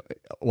 it's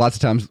lots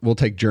of times we'll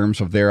take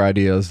germs of their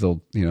ideas.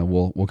 They'll,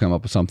 we'll come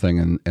up with something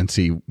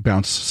and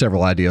bounce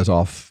several ideas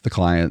off the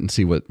client and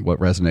see what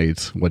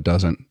resonates, what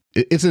doesn't.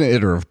 It's an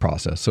iterative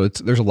process. So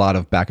there's a lot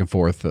of back and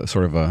forth, it's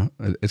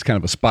kind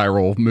of a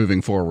spiral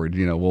moving forward.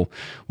 We'll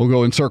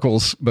go in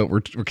circles, but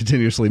we're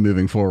continuously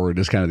moving forward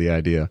is kind of the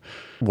idea.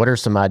 What are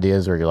some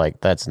ideas where you're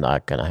like, that's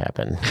not going to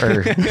happen?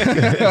 Or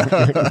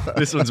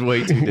this one's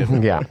way too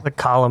different. Yeah. The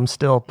column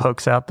still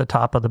pokes out the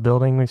top of the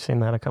building. We've seen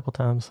that a couple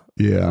times.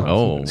 Yeah.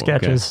 Oh,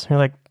 sketches. Okay. You're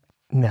like,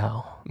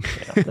 no.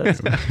 Yeah,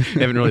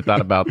 haven't really thought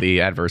about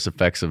the adverse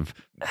effects of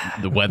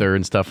the weather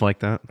and stuff like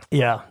that.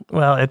 Yeah.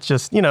 Well, it's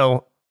just,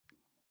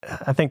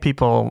 I think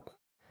people,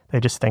 they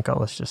just think,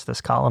 oh, it's just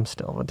this column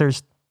still. But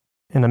there's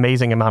an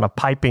amazing amount of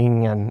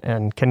piping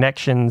and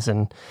connections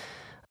and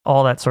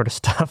all that sort of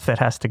stuff that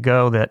has to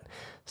go, that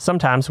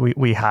sometimes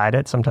we hide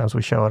it, sometimes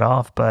we show it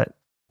off, but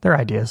they're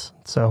ideas.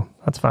 So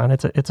that's fine.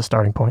 It's a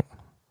starting point.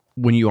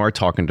 When you are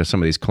talking to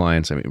some of these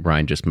clients, I mean,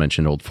 Ryan just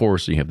mentioned Old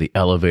Forester, you have the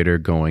elevator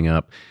going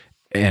up,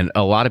 and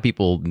a lot of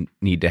people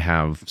need to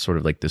have sort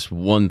of like this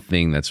one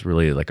thing that's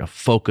really like a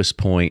focus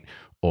point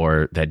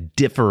or that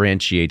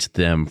differentiates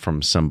them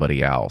from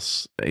somebody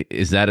else.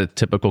 Is that a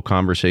typical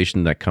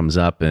conversation that comes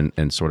up,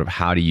 and sort of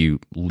how do you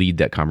lead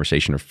that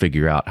conversation or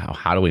figure out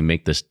how do we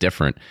make this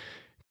different?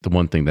 The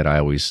one thing that I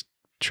always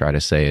try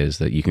to say is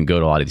that you can go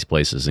to a lot of these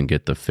places and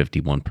get the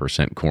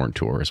 51% corn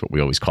tour is what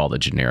we always call the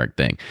generic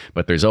thing.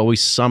 But there's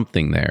always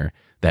something there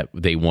that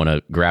they want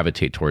to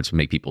gravitate towards,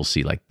 make people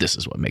see like, this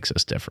is what makes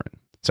us different.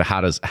 So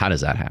how does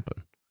that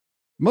happen?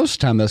 Most of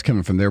the time that's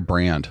coming from their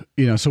brand.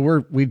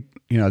 So we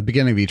at the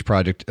beginning of each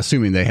project,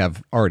 assuming they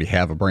already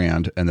have a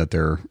brand and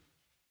that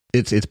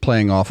it's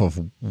playing off of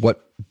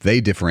what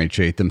they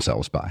differentiate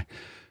themselves by.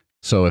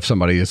 So if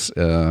somebody is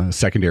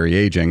secondary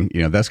aging,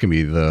 that's going to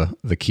be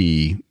the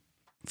key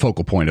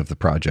focal point of the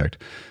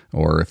project.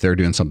 Or if they're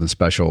doing something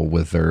special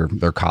with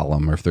their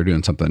column, or if they're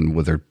doing something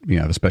with their,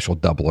 a special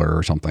doubler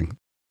or something.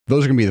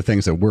 Those are going to be the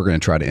things that we're going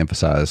to try to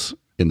emphasize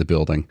in the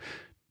building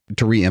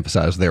to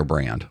re-emphasize their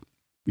brand,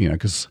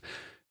 because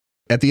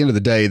at the end of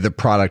the day, the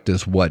product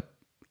is what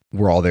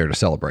we're all there to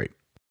celebrate.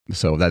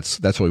 So that's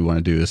what we want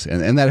to do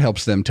and that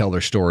helps them tell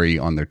their story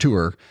on their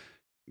tour.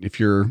 If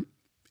you're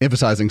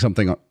emphasizing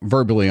something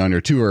verbally on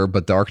your tour,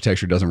 but the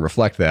architecture doesn't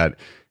reflect that,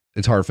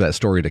 it's hard for that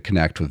story to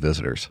connect with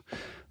visitors.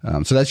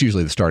 So that's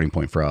usually the starting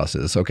point for us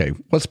is, okay,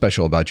 what's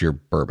special about your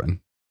bourbon?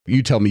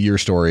 You tell me your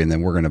story, and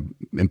then we're going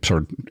to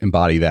sort of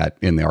embody that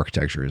in the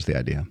architecture is the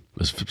idea.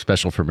 Those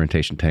special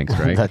fermentation tanks,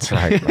 right? That's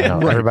right. Right.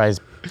 Everybody's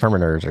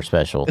fermenters are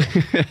special.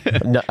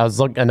 I was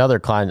looking another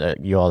client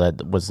that you all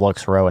that was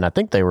Lux Row, and I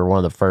think they were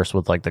one of the first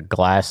with like the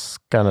glass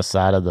kind of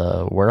side of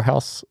the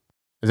warehouse.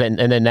 And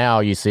then now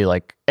you see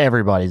like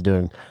everybody's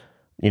doing,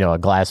 a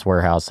glass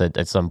warehouse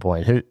at some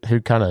point.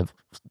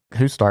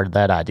 Who started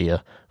that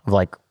idea of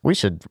like, we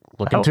should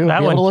look into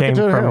that one look came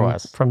into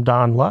from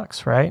Don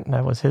Lux, right? And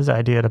that was his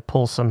idea to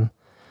pull some.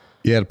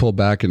 Yeah, to pull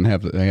back and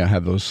have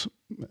those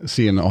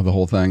seeing the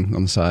whole thing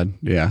on the side.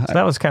 Yeah, so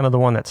that was kind of the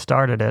one that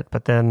started it.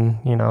 But then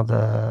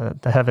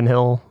the Heaven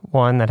Hill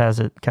one that has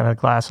it kind of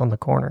glass on the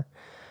corner,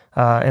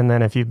 and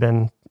then if you've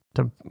been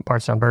to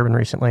Bardstown Bourbon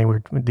recently,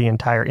 the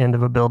entire end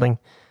of a building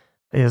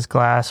is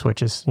glass,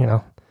 which is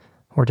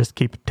we're just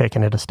keep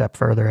taking it a step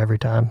further every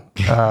time.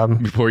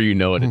 Before you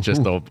know it, it's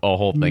just a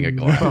whole thing of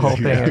glass. The whole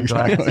thing of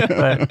glass.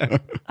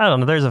 But I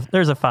don't know.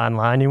 There's a fine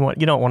line.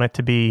 You don't want it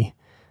to be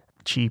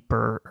cheap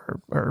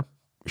or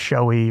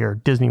showy or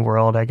Disney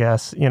World, I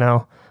guess.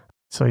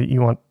 So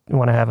you want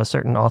to have a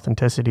certain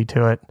authenticity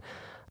to it,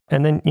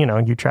 and then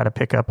you try to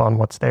pick up on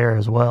what's there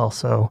as well.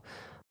 So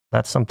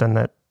that's something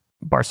that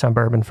Bardstown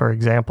Bourbon, for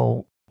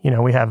example,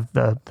 we have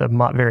the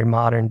very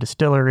modern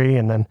distillery,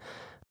 and then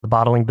the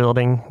bottling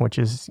building, which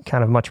is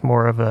kind of much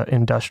more of an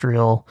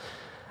industrial,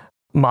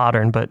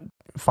 modern, but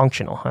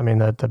functional. I mean,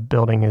 the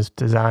building is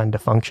designed to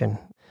function.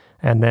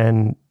 And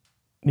then,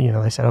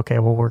 they said, okay,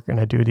 well, we're going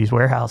to do these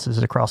warehouses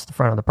across the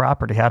front of the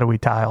property. How do we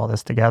tie all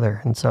this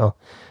together? And so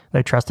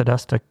they trusted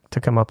us to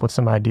come up with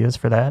some ideas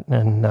for that,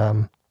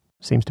 and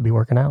seems to be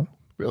working out.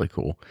 Really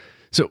cool.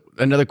 So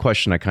another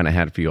question I kind of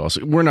had for you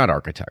also, we're not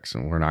architects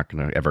and we're not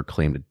going to ever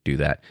claim to do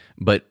that,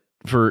 but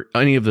for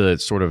any of the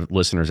sort of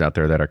listeners out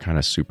there that are kind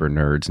of super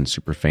nerds and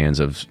super fans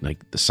of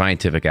like the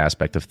scientific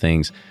aspect of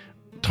things,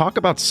 talk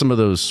about some of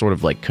those sort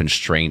of like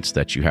constraints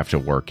that you have to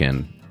work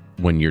in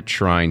when you're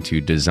trying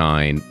to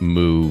design,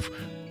 move,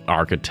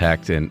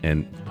 architect,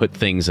 and put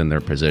things in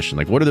their position.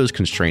 Like, what are those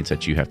constraints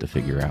that you have to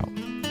figure out?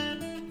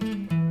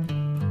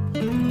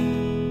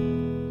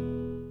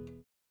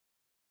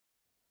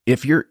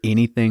 If you're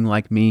anything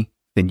like me,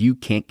 then you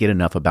can't get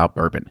enough about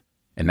bourbon.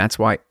 And that's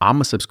why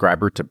I'm a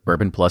subscriber to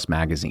Bourbon Plus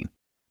magazine.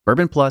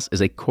 Bourbon Plus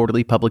is a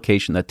quarterly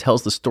publication that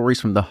tells the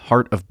stories from the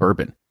heart of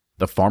bourbon,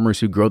 the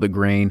farmers who grow the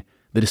grain,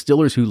 the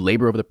distillers who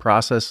labor over the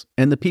process,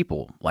 and the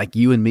people like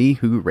you and me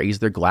who raise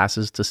their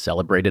glasses to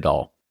celebrate it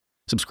all.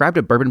 Subscribe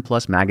to Bourbon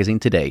Plus magazine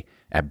today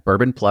at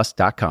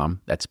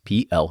bourbonplus.com, that's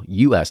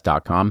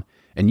PLUS.com,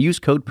 and use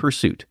code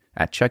PURSUIT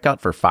at checkout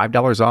for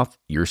 $5 off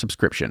your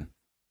subscription.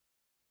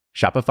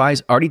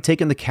 Shopify's already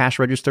taken the cash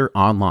register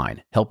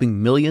online,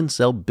 helping millions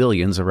sell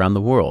billions around the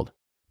world.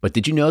 But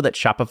did you know that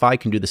Shopify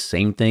can do the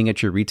same thing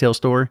at your retail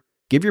store?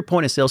 Give your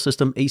point of sale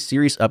system a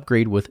serious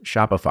upgrade with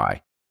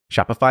Shopify.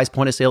 Shopify's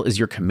point of sale is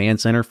your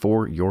command center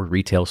for your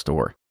retail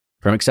store.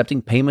 From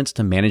accepting payments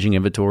to managing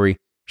inventory,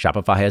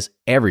 Shopify has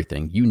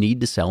everything you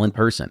need to sell in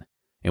person.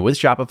 And with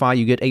Shopify,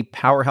 you get a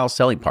powerhouse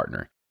selling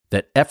partner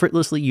that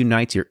effortlessly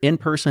unites your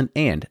in-person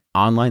and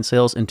online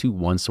sales into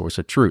one source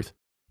of truth.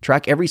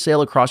 Track every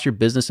sale across your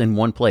business in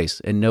one place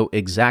and know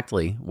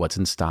exactly what's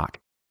in stock.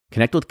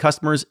 Connect with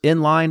customers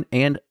in-line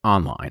and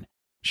online.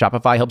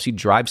 Shopify helps you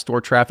drive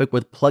store traffic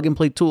with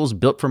plug-and-play tools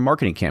built for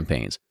marketing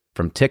campaigns,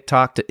 from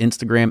TikTok to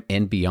Instagram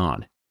and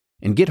beyond.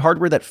 And get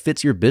hardware that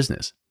fits your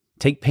business.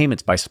 Take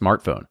payments by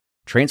smartphone,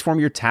 Transform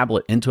your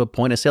tablet into a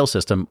point-of-sale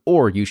system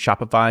or use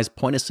Shopify's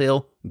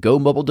point-of-sale Go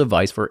mobile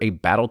device for a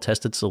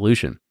battle-tested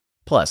solution.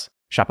 Plus,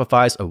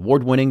 Shopify's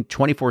award-winning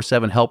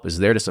 24/7 help is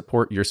there to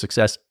support your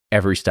success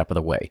every step of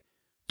the way.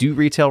 Do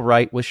retail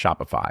right with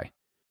Shopify.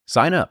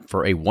 Sign up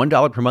for a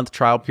 $1 per month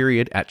trial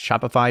period at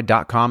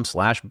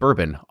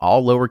shopify.com/bourbon,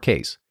 all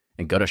lowercase,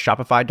 and go to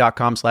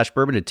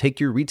shopify.com/bourbon to take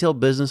your retail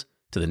business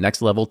to the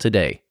next level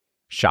today.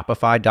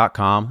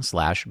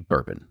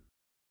 Shopify.com/bourbon.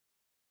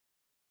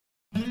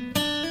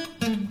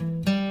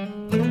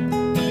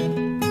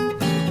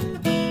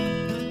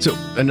 So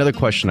another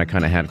question I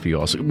kind of had for you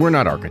also, we're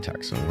not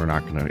architects, so we're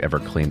not going to ever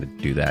claim to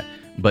do that.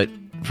 But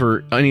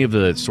for any of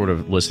the sort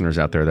of listeners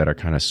out there that are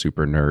kind of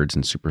super nerds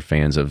and super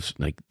fans of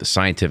like the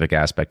scientific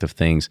aspect of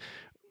things,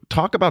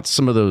 talk about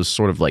some of those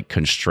sort of like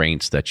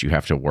constraints that you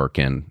have to work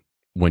in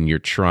when you're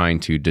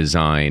trying to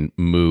design,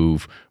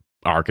 move,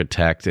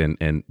 architect,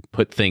 and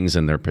put things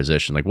in their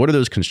position. Like, what are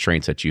those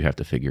constraints that you have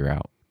to figure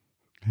out?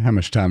 How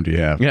much time do you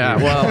have? Yeah,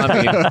 well,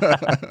 I mean,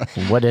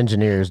 What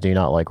engineers do you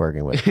not like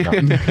working with? No.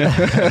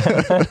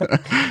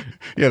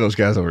 Yeah, those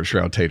guys over at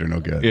Shroud Tate are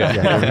no good.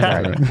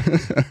 Yeah.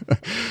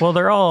 Well,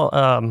 they're all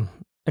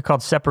they're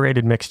called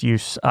separated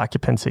mixed-use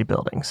occupancy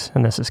buildings,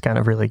 and this is kind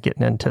of really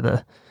getting into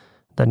the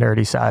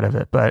nerdy side of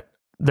it. But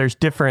there's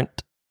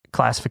different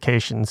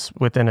classifications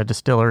within a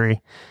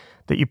distillery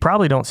that you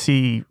probably don't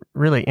see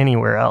really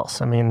anywhere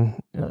else. I mean,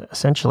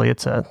 essentially,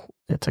 it's a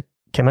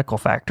chemical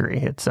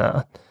factory. It's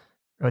an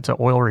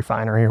oil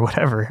refinery or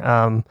whatever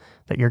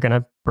that you're going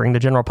to bring the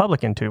general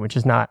public into, which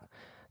is not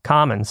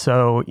common.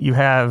 So you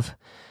have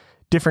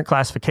different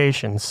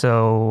classifications.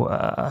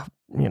 So,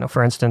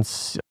 for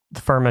instance, the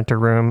fermenter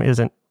room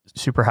isn't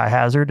super high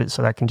hazard,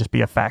 so that can just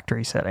be a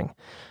factory setting.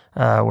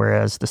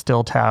 Whereas the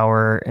still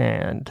tower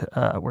and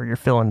where you're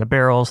filling the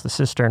barrels, the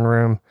cistern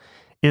room,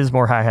 is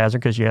more high hazard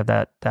because you have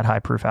that high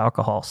proof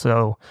alcohol.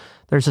 So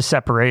there's a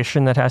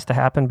separation that has to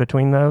happen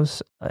between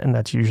those, and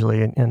that's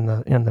usually in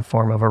the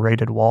form of a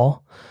rated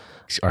wall.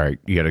 all right,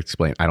 you got to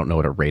explain. I don't know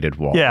what a rated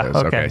wall Yeah, is.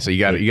 okay. So you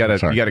got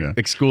to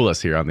school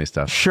us here on these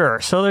stuff. Sure.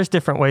 So there's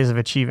different ways of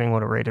achieving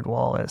what a rated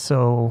wall is.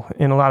 So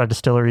in a lot of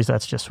distilleries,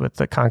 that's just with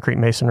the concrete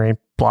masonry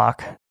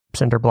block.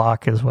 Cinder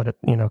block is what it,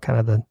 kind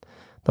of the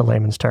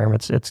layman's term.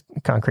 It's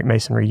concrete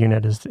masonry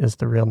unit is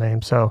the real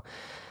name. So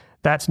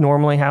that's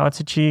normally how it's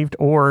achieved.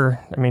 Or,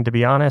 to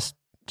be honest,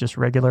 just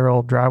regular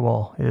old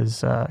drywall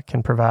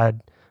can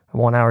provide a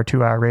 1 hour,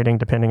 2 hour rating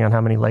depending on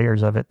how many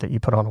layers of it that you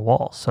put on a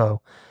wall.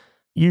 So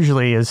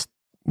usually is,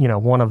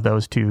 one of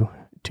those two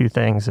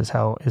things is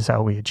how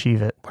we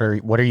achieve it.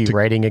 What are you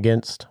rating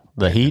against?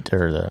 The heat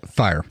or the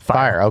fire?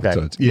 Fire. Okay.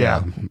 So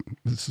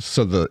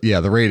So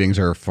the ratings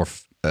are for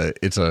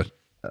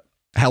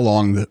how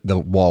long the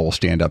wall will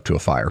stand up to a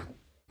fire.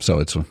 So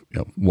it's a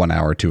 1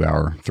 hour, 2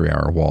 hour, 3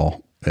 hour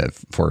wall.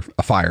 For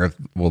a fire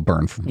will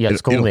burn. School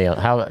me.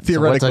 What's a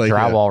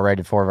drywall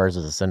rated for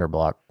versus a cinder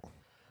block?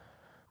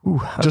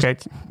 Ooh, okay.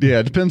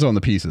 It depends on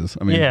the pieces.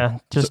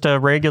 Just a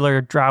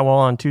regular drywall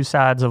on two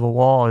sides of a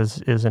wall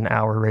is an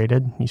hour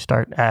rated. You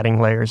start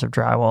adding layers of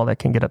drywall that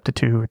can get up to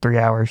 2 or 3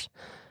 hours.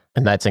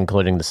 And that's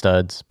including the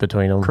studs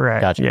between them? Correct.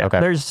 Gotcha. Yeah. Okay.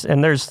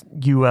 There's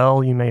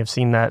UL. You may have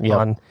seen that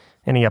on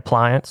any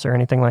appliance or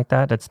anything like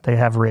that. They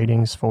have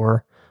ratings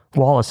for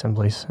wall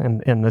assemblies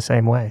in the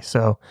same way.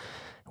 So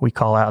we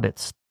call out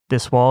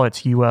this wall,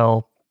 it's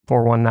UL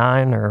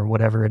 419 or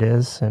whatever it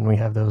is. And we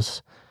have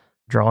those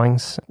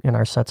drawings in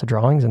our sets of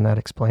drawings, and that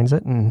explains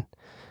it. And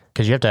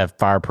because you have to have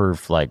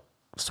fireproof like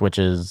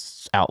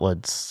switches,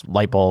 outlets,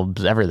 light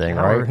bulbs, everything,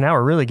 right? Now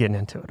we're really getting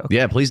into it. Okay.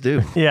 Yeah, please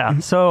do. Yeah.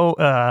 So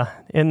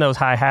in those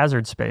high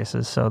hazard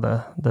spaces, so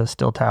the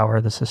still tower,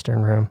 the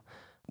cistern room,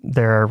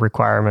 there are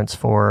requirements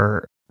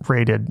for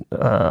rated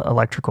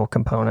electrical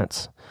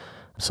components.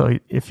 So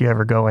if you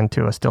ever go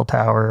into a still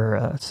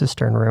tower,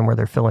 cistern room where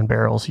they're filling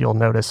barrels, you'll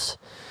notice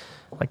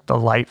like the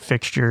light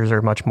fixtures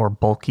are much more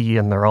bulky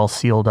and they're all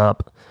sealed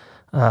up.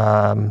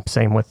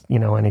 Same with,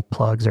 any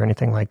plugs or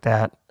anything like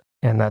that.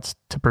 And that's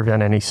to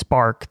prevent any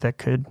spark that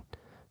could,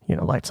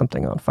 light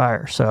something on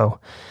fire. So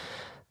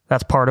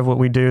that's part of what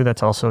we do.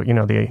 That's also,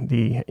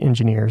 the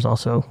engineers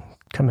also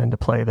come into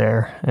play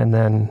there. And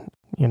then,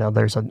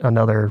 there's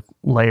another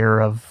layer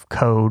of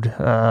code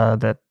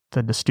that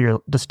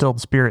the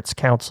Distilled Spirits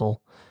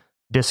Council,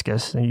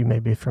 DISCUS, you may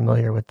be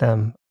familiar with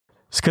them.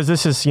 It's because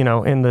this is,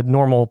 in the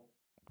normal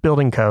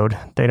building code,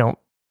 they don't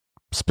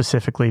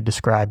specifically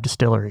describe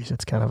distilleries.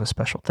 It's kind of a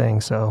special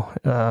thing. So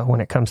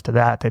when it comes to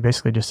that, they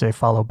basically just say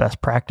follow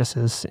best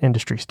practices,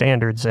 industry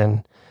standards,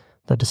 and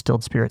the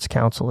Distilled Spirits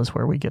Council is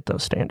where we get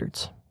those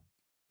standards.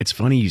 It's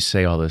funny you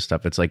say all this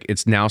stuff. It's like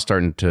it's now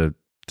starting to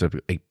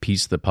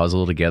piece the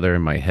puzzle together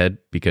in my head,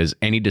 because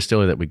any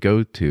distillery that we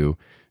go to,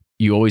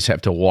 you always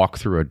have to walk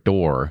through a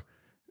door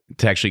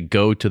to actually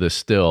go to the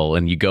still,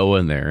 and you go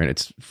in there and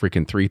it's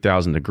freaking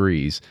 3,000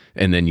 degrees,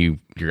 and then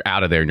you're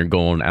out of there and you're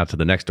going out to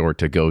the next door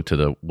to go to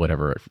the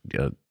whatever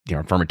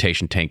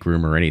fermentation tank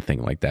room or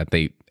anything like that.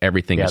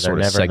 Everything is sort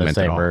of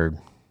segmented off.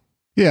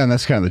 Yeah, and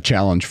that's kind of the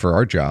challenge for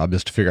our job,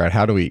 is to figure out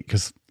how do we,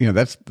 because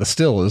that's the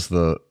still is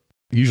the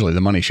usually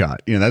the money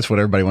shot. That's what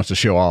everybody wants to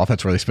show off.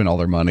 That's where they spend all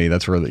their money.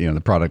 That's where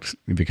the product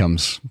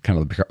becomes kind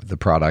of the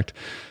product.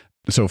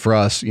 So for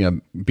us,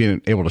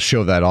 being able to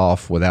show that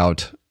off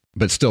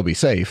but still be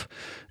safe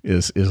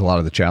is a lot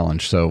of the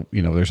challenge. So,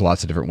 there's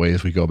lots of different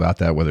ways we go about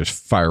that, whether it's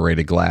fire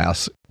rated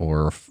glass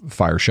or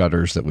fire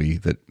shutters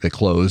that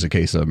close in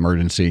case of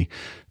emergency,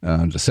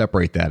 to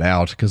separate that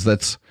out. Because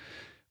that's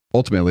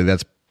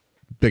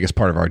biggest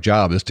part of our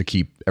job is to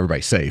keep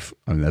everybody safe.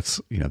 I mean,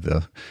 that's,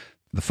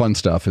 the fun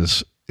stuff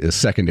is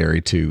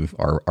secondary to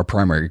our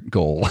primary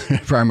goal,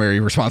 primary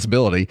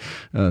responsibility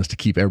is to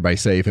keep everybody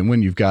safe. And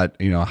when you've got,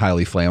 a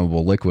highly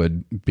flammable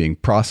liquid being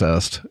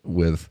processed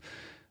with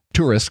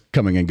tourists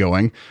coming and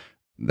going,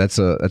 that's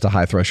a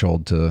high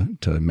threshold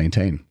to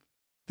maintain.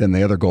 Then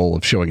the other goal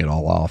of showing it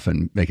all off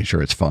and making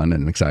sure it's fun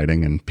and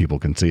exciting and people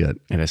can see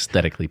it. And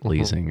aesthetically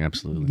pleasing.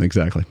 Absolutely.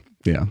 Exactly.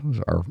 Yeah.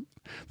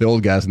 The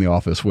old guys in the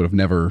office would have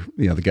never,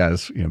 the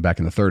guys, back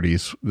in the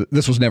 30s,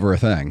 this was never a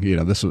thing.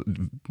 This was,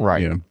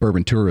 right.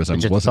 Bourbon tourism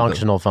it's just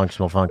functional.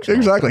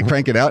 Exactly.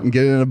 Crank it out and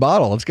get it in a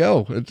bottle. Let's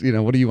go. What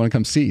do you want to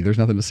come see? There's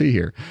nothing to see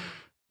here.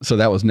 So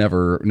that was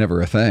never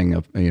a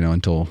thing,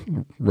 until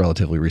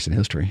relatively recent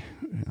history.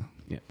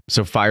 Yeah.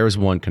 So fire is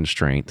one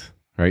constraint,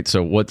 right?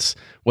 So what's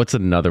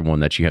another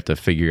one that you have to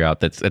figure out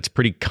that's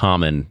pretty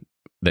common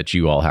that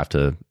you all have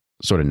to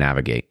sort of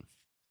navigate?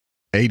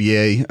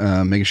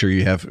 ADA, making sure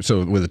you have,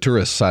 so with the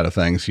tourist side of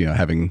things,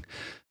 having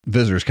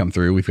visitors come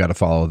through, we've got to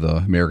follow the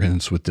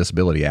Americans with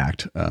Disability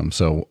Act.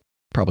 So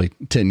probably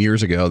 10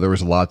 years ago, there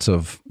was lots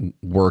of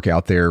work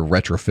out there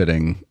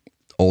retrofitting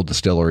old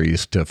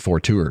distilleries for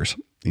tours,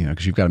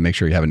 because you've got to make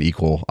sure you have an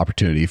equal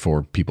opportunity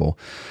for people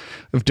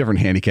of different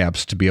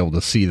handicaps to be able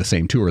to see the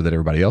same tour that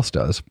everybody else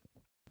does.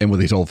 And with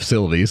these old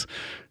facilities,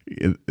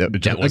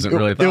 that wasn't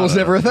really it was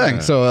never a thing.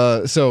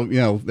 Yeah. So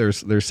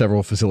there's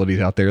several facilities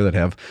out there that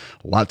have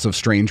lots of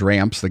strange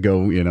ramps that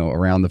go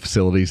around the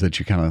facilities that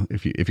you kind of,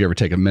 if you ever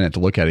take a minute to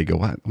look at it, you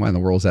go, why in the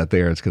world is that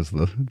there? It's because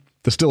the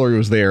distillery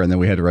was there and then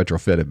we had to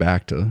retrofit it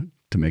back to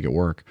make it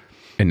work.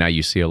 And now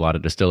you see a lot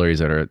of distilleries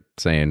that are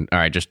saying, all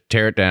right, just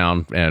tear it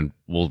down and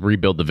we'll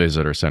rebuild the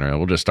visitor center.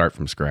 We'll just start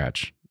from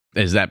scratch.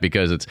 Is that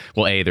because it's,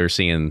 they're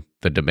seeing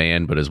the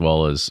demand, but as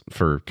well as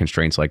for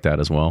constraints like that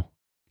as well?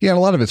 Yeah, and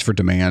a lot of it's for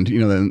demand,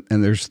 and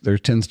there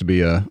tends to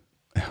be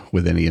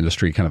with any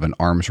industry, kind of an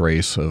arms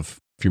race of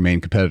if your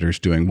main competitor's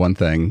doing one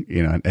thing,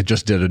 and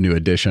just did a new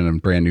addition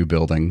and brand new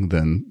building,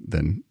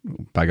 then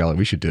by golly,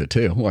 we should do it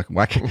too. Why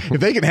if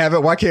they can have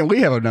it, why can't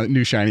we have a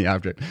new shiny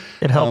object?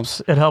 It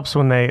helps. It helps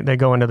when they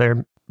go into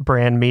their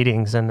brand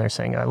meetings and they're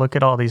saying, look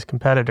at all these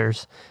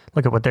competitors,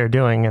 look at what they're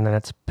doing, and then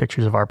it's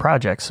pictures of our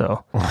project.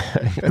 So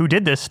who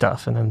did this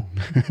stuff? And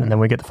then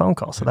we get the phone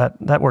call. So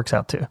that works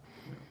out too.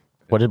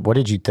 What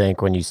did you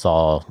think when you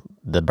saw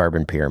the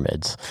bourbon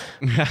pyramids?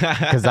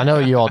 Because I know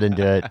you all didn't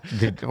do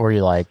it. Were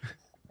you like,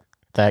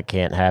 that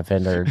can't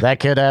happen, or that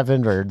could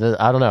happen, or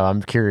I don't know.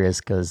 I'm curious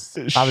because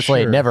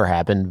obviously it never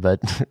happened,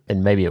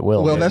 and maybe it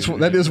will. Well,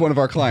 that is one of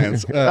our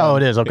clients. Oh,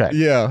 it is. Okay.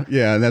 Yeah,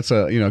 and that's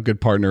a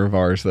good partner of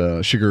ours,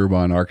 the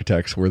Shigeruban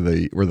Architects. We're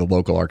the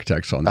local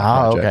architects on that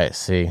project. Okay.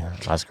 See,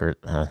 Oscar.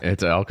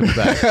 It all comes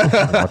back.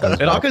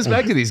 It all comes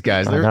back to these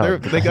guys.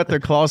 They got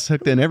their claws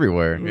hooked in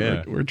everywhere.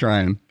 Yeah, we're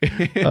trying.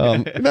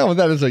 No,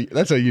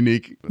 that's a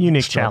unique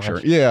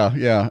structure. Challenge.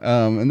 Yeah.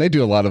 And they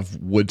do a lot of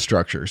wood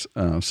structures.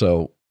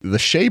 So the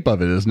shape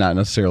of it is not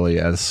necessarily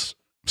as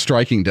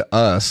striking to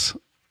us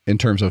in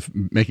terms of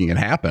making it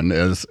happen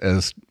as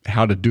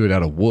how to do it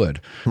out of wood.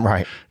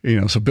 Right.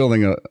 So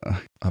building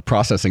a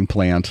processing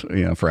plant,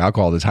 for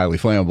alcohol that's highly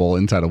flammable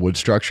inside a wood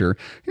structure,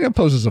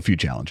 poses a few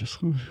challenges.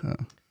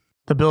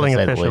 The building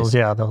officials,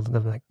 they'll be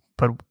like,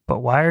 but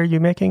why are you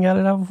making it out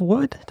of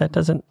wood? That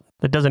doesn't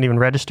even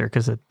register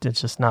because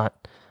it's just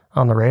not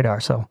on the radar.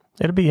 So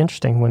it'll be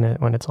interesting when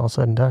it's all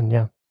said and done.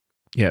 Yeah.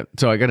 Yeah.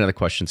 So I got another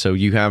question. So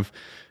you have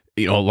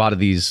a lot of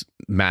these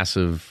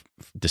massive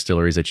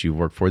distilleries that you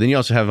work for. Then you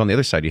also have on the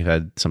other side, you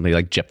had something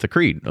like Jephthah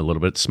Creed, a little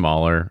bit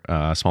smaller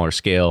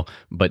scale,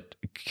 but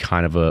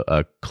kind of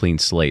a clean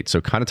slate. So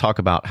kind of talk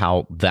about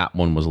how that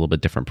one was a little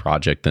bit different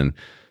project than,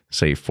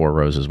 say, Four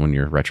Roses when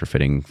you're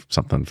retrofitting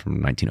something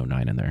from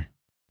 1909 in there.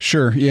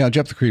 Sure. Yeah.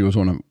 Jephthah Creed was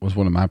one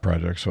of my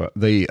projects. So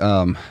they,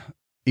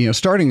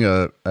 starting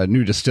a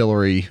new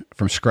distillery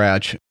from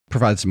scratch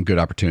provides some good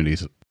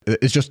opportunities.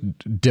 It's just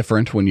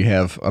different when you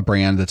have a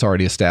brand that's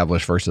already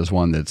established versus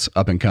one that's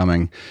up and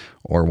coming,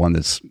 or one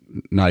that's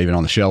not even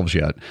on the shelves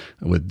yet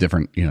with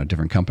different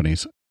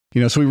companies.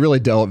 So we really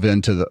delve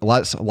into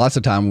lots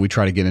of time when we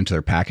try to get into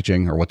their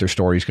packaging or what their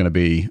story is going to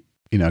be,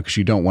 because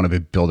you don't want to be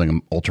building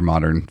an ultra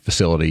modern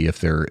facility if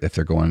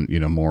they're going,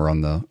 more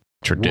on the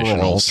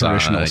traditional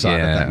side of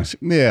things.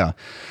 Yeah.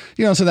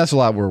 So that's a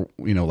lot where,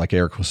 like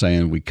Eric was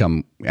saying, we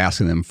come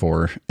asking them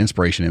for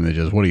inspiration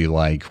images. What do you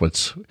like?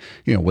 What's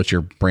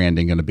your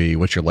branding going to be?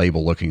 What's your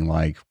label looking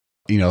like?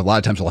 You know, a lot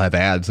of times they'll have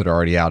ads that are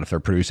already out if they're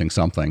producing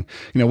something.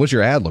 You know, what's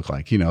your ad look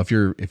like? You know,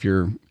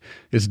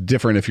 it's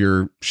different if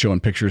you're showing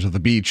pictures of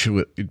the beach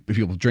with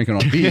people drinking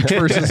on the beach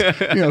versus,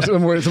 you know,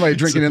 somebody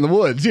drinking in the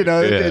woods, you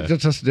know,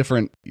 it's just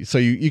different. So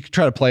you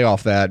try to play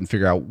off that and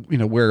figure out, you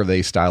know, where are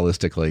they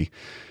stylistically,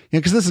 you know,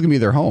 because this is going to be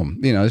their home.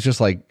 You know, it's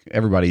just like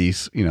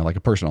everybody's, you know, like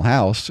a personal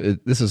house.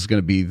 This is going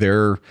to be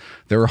their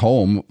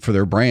home for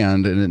their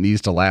brand, and it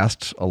needs to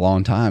last a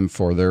long time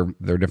for their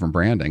different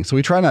branding. So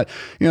we try not,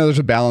 you know, there's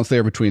a balance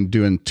there between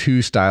doing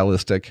too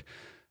stylistic,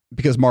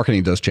 because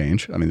marketing does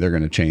change. I mean, they're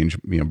going to change,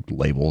 you know,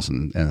 labels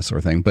and that sort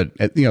of thing. But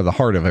at, you know, the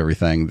heart of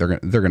everything, they're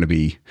going to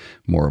be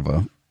more of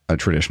a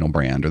traditional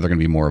brand, or they're going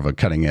to be more of a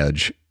cutting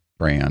edge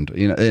brand.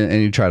 You know,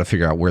 and you try to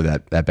figure out where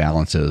that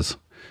balance is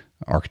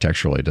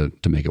architecturally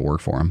to make it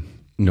work for them.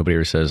 Nobody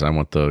ever says, I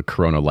want the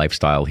Corona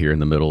lifestyle here in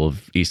the middle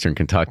of Eastern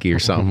Kentucky or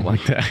something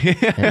like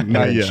that.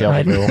 Not yet.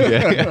 Shelbyville.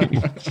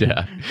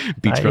 Yeah.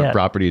 Beachfront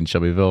property in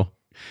Shelbyville.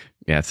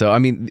 Yeah. So, I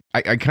mean,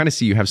 I kind of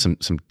see you have some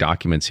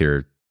documents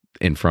here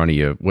in front of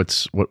you.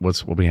 What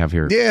we have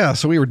here? Yeah.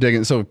 So we were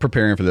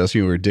preparing for this,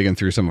 we were digging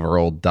through some of our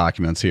old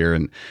documents here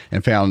and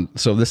found,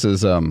 so this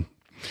is,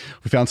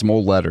 we found some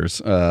old letters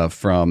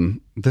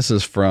from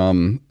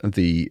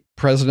the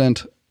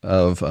president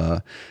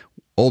of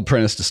Old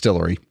Prentice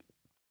Distillery,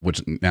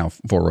 which is now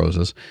Four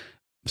Roses.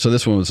 So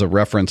this one was a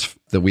reference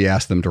that we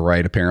asked them to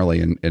write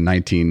apparently in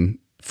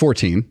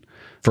 1914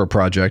 for a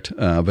project.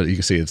 But you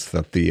can see it's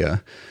that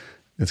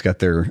it's got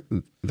their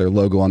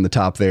logo on the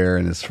top there,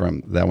 and it's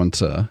from that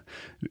one's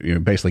you know,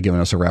 basically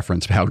giving us a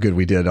reference of how good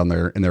we did in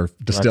their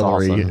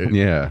distillery. Awesome.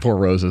 Yeah, Four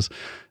Roses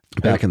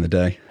back in the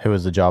day. Who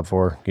was the job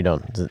for? You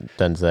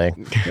doesn't say.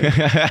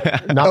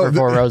 Not for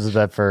Four Roses,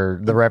 but for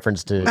the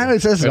reference to. I think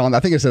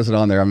it says it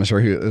on there. I'm not sure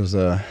who it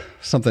was.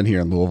 Something here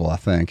in Louisville, I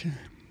think.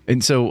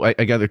 And so I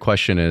got the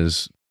question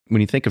is,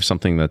 when you think of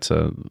something that's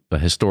a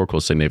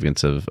historical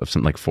significance of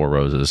something like Four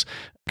Roses,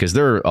 because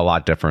they're a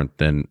lot different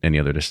than any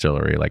other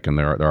distillery, like in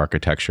their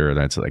architecture,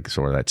 that's like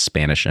sort of that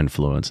Spanish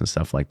influence and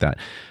stuff like that.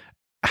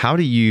 How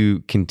do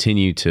you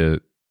continue to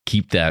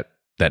keep that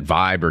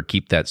vibe or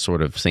keep that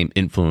sort of same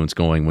influence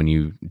going when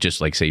you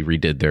just like say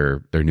redid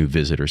their new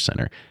visitor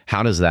center?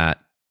 How does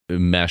that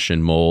mesh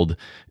and mold?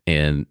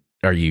 And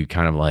are you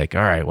kind of like,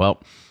 all right,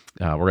 well,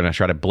 we're going to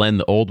try to blend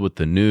the old with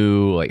the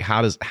new? Like,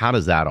 how does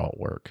that all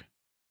work?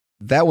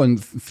 That one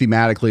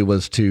thematically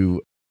was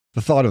the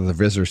thought of the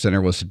visitor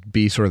center was to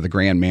be sort of the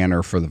grand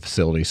manor for the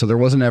facility. So there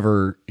wasn't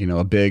ever, you know,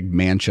 a big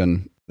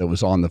mansion that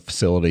was on the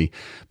facility.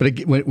 But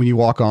when you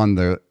walk on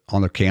the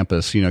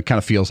campus, you know, it kind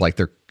of feels like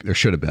there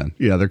should have been,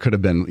 you know, there could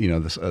have been, you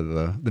know, this,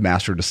 the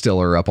master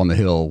distiller up on the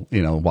hill,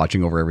 you know,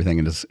 watching over everything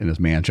in his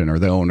mansion, or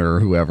the owner or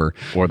whoever.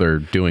 Or they're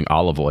doing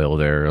olive oil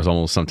there. It's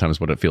almost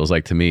sometimes what it feels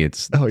like to me.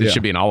 There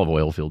should be an olive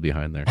oil field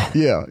behind there.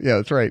 Yeah,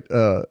 that's right.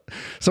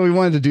 So we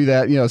wanted to do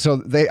that, you know, so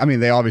they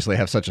obviously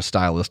have such a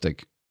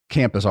stylistic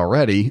campus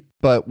already,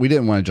 but we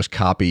didn't want to just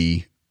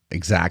copy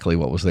exactly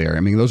what was there. I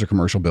mean, those are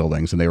commercial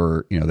buildings, and they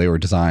were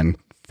designed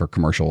for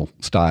commercial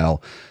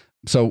style.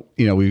 So,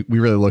 you know, we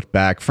really looked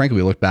back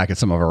at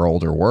some of our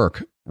older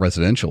work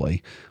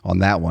residentially on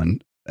that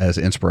one as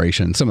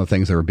inspiration, some of the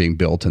things that were being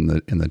built in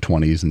the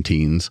 20s and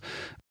teens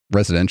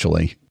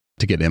residentially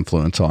to get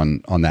influence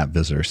on that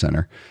visitor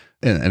center.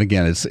 And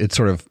again, it's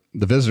sort of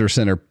the visitor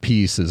center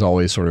piece is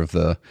always sort of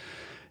the,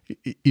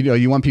 you know,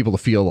 you want people to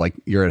feel like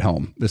you're at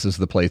home. This is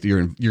the place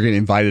you're getting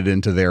invited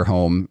into their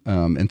home.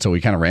 And so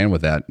we kind of ran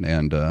with that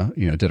and,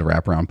 you know, did a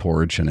wraparound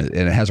porch, and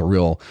it has a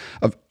real,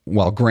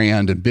 while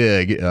grand and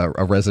big,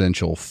 a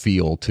residential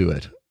feel to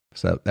it.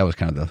 So that was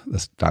kind of the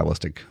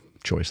stylistic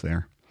choice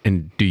there.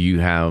 And do you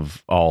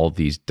have all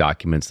these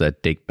documents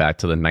that date back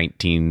to the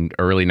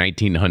early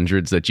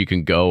 1900s that you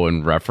can go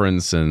and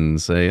reference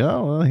and say,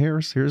 oh, well,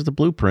 here's the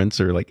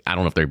blueprints, or like, I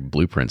don't know if they're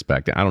blueprints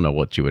back then. I don't know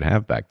what you would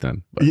have back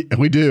then. But. Yeah,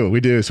 we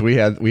do. So we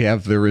have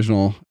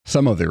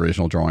some of the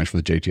original drawings for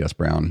the JTS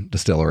Brown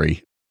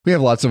distillery. We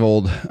have lots of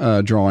old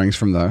drawings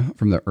from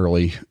the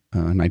early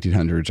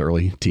 1900s,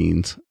 early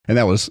teens, and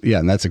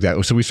that's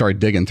exactly. So we started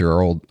digging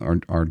through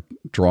our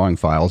drawing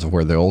files of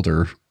where the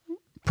older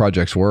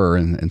projects were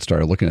and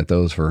started looking at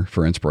those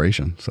for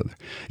inspiration. So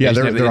yeah,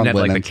 they're on have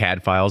like the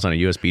CAD files on a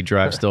USB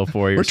drive still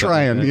for you. We're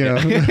trying, you know.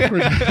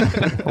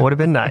 Would have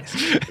been nice.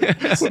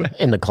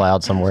 In the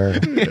cloud somewhere.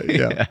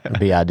 Yeah. Would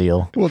be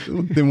ideal. Well,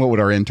 then what would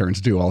our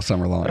interns do all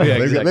summer long? Yeah,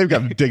 they've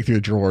got to dig through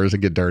the drawers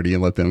and get dirty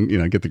and let them, you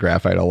know, get the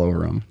graphite all over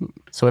them.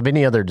 So have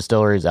any other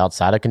distilleries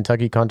outside of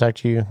Kentucky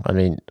contact you? I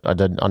mean,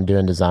 I'm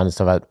doing design and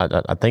stuff.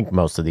 I think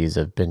most of these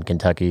have been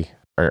Kentucky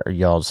or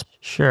y'all's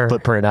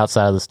footprint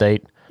outside of the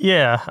state.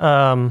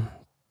 Yeah,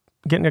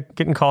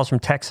 getting calls from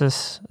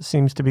Texas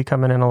seems to be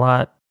coming in a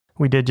lot.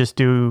 We did just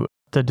do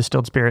the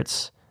Distilled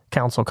Spirits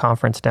Council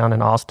conference down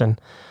in Austin,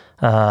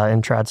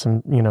 and tried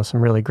some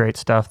really great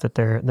stuff that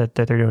they're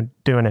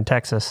doing in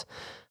Texas.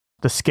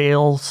 The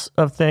scales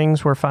of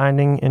things we're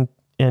finding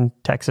in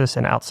Texas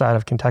and outside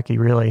of Kentucky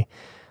really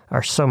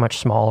are so much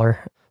smaller.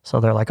 So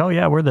they're like, oh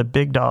yeah, we're the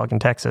big dog in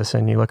Texas,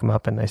 and you look them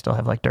up and they still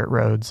have like dirt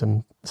roads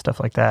and stuff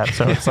like that.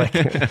 So it's like,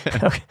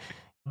 okay.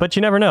 But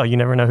you never know. You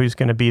never know who's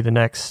going to be the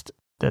next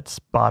that's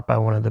bought by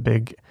one of the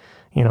big,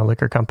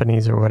 liquor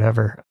companies or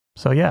whatever.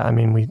 So yeah, I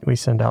mean, we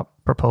send out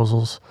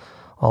proposals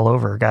all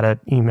over. Got an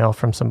email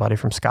from somebody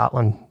from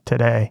Scotland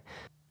today,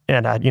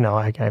 and I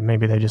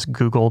maybe they just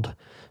Googled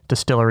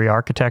distillery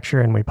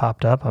architecture and we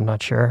popped up. I'm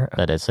not sure.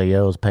 That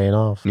SEO is paying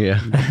off. Yeah.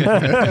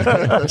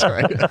 That's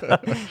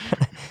right.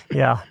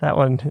 Yeah, that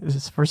one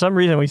is, for some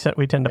reason we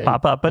tend to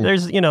pop up. But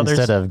there's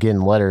Instead of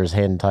getting letters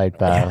hand typed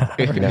by,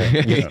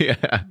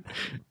 Yeah.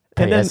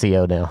 pay And then-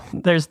 SEO now.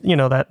 there's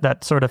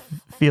that sort of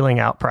feeling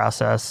out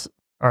process.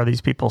 Are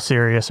these people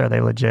serious? Are they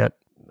legit?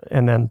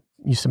 And then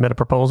you submit a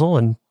proposal,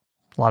 and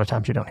a lot of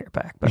times you don't hear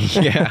back. But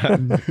Yeah.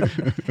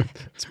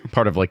 It's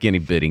part of like any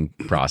bidding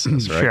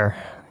process, right? sure,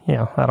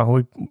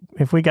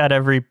 if we got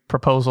every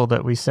proposal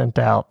that we sent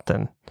out,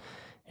 then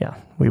yeah,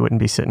 we wouldn't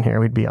be sitting here.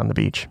 We'd be on the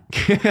beach.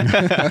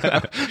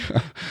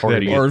 Or,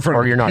 There you go. in front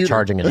of you're a not computer.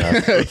 charging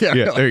enough.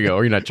 Yeah, there you go.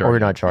 Or you're not charging. Or you're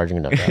not charging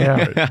enough.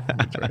 Yeah.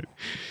 That's right.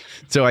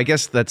 So I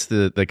guess that's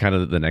the kind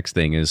of the next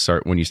thing is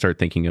when you start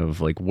thinking of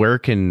like where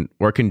can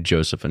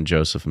Joseph and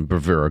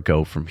Bravura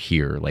go from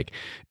here? Like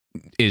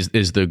is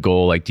the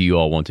goal, like, do you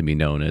all want to be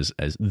known as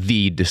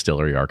the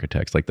distillery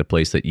architects, like the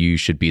place that you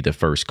should be the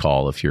first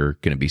call if you're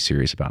going to be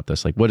serious about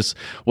this? Like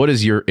what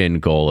is your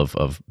end goal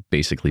of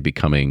basically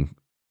becoming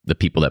the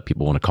people that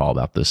people want to call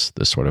about this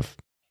sort of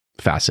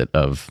facet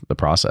of the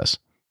process?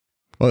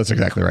 Well, that's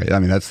exactly right. I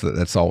mean,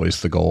 that's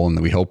always the goal, and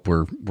we hope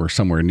we're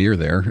somewhere near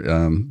there.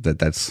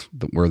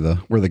 We're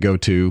the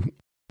go-to.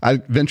 I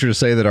venture to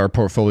say that our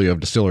portfolio of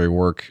distillery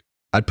work,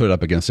 I'd put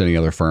up against any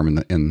other firm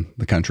in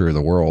the country or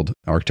the world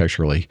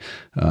architecturally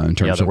in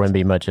terms There of. wouldn't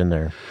be much in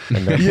there.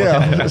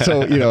 Yeah.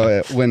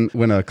 So,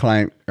 when a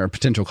client or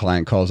potential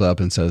client calls up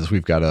and says,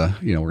 we've got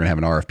we're going to have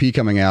an RFP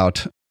coming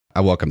out, I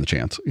welcome the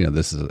chance.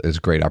 This is a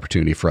great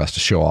opportunity for us to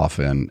show off,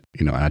 and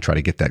I try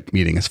to get that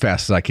meeting as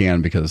fast as I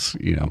can because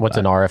What's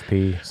an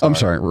RFP? I'm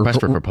sorry, Request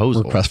for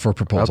proposal. Request for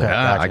proposal. Okay,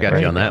 I got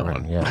you on that Right,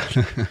 one.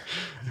 Yeah.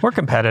 We're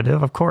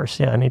competitive, of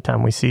course. Yeah,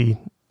 anytime we see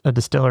a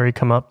distillery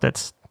come up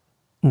that's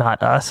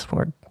not us,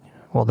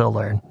 they'll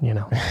learn.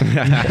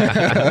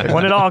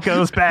 When it all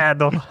goes bad,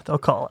 they'll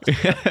call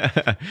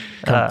us.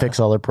 Come fix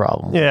all their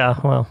problems. Yeah,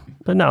 well,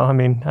 but no, I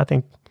mean, I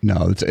think.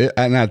 No,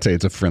 and I'd say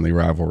it's a friendly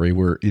rivalry.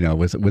 We're,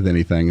 with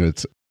anything,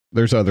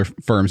 there's other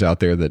firms out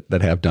there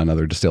that have done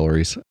other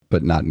distilleries,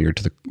 but not near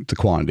to the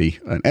quantity,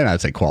 and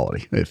I'd say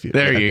quality.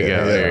 There you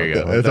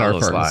go. It's our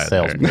firm. Slide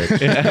Sales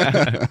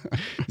there. pitch.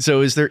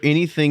 So is there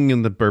anything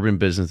in the bourbon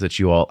business that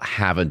you all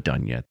haven't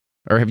done yet?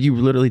 Or have you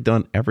literally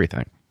done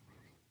everything?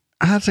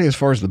 I'd say as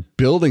far as the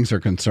buildings are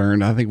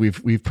concerned, I think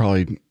we've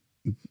probably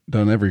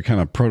done every kind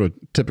of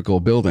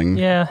prototypical building.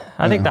 Yeah,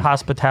 I think the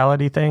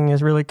hospitality thing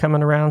is really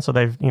coming around. So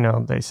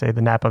they say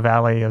the Napa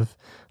Valley of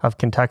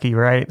Kentucky,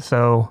 right?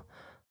 So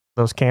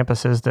those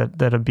campuses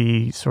that'll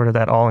be sort of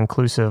that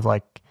all-inclusive,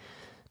 like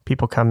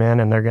people come in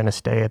and they're going to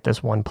stay at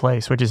this one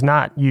place, which is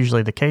not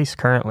usually the case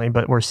currently,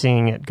 but we're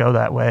seeing it go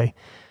that way,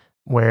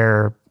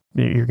 where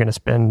you're going to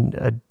spend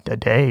a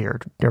day or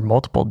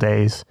multiple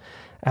days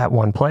at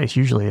one place.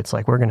 Usually it's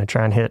like we're going to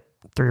try and hit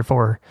 3 or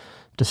 4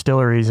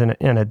 distilleries in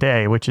a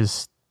day, which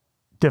is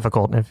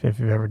difficult if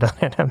you've ever done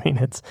it. I mean,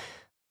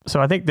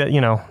 so I think that,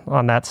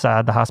 on that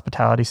side, the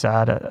hospitality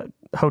side,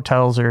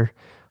 hotels are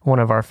one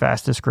of our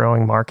fastest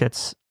growing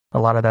markets. A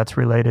lot of that's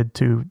related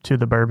to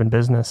the bourbon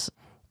business.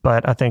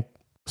 But I think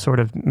sort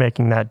of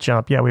making that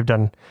jump, we've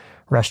done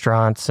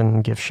restaurants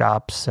and gift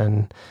shops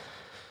and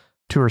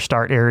tour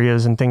start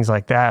areas and things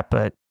like that,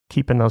 but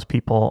keeping those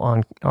people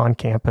on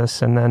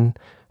campus and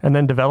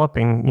then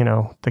developing,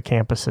 the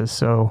campuses.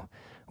 So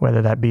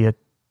whether that be a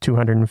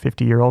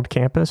 250-year-old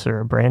campus or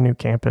a brand new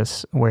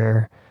campus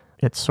where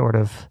it's sort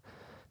of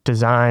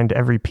designed,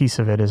 every piece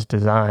of it is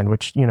designed,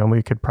 which,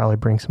 we could probably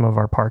bring some of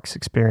our parks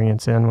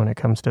experience in when it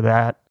comes to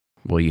that.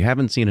 Well, you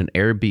haven't seen an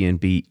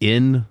Airbnb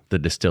in the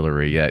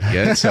distillery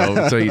yet.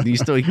 So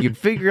you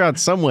figure out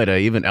some way to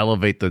even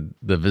elevate the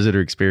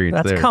visitor experience.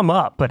 That's there. come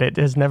up, but it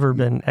has never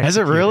been executed. Has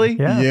it really?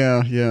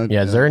 Yeah.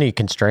 Yeah. Is there any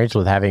constraints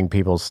with having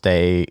people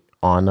stay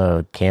on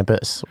a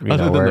campus?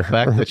 Other than the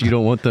fact that you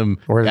don't want them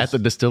Where's- at the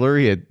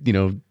distillery at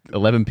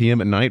 11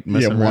 p.m. at night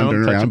messing around,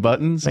 wandering touching around.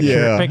 buttons. Make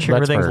Yeah. sure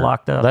That's everything's for-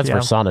 locked up. That's yeah.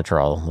 for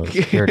Sonatrol, the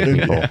security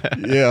people.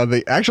 Yeah,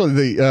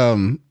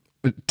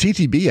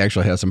 TTB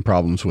actually has some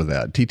problems with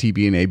that.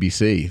 TTB and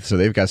ABC, so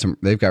they've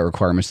got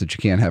requirements that you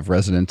can't have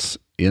residents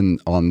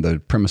on the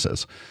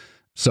premises.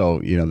 So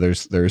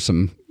there's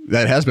some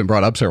that has been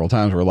brought up several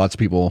times where lots of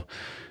people,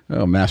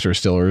 master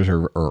distillers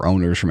or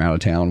owners from out of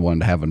town,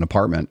 wanted to have an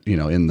apartment, in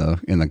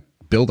the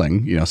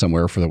building,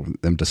 somewhere for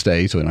them to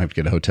stay, so they don't have to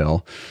get a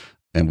hotel.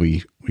 And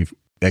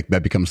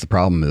that becomes the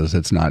problem is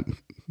it's not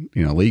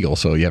legal.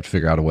 So you have to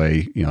figure out a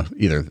way,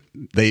 either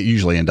they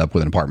usually end up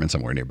with an apartment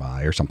somewhere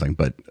nearby or something,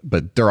 but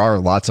there are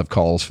lots of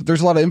calls.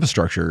 There's a lot of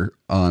infrastructure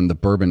on the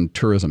bourbon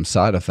tourism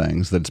side of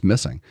things that's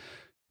missing.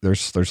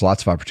 there's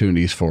lots of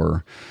opportunities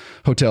for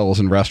hotels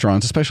and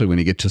restaurants, especially when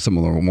you get to some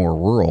of the more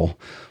rural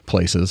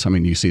places. I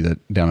mean, you see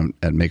that down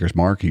at Maker's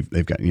Mark,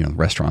 they've got,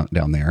 restaurant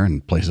down there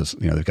and places,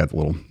 they've got the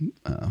little,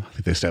 I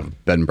think they still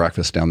have bed and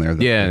breakfast down there.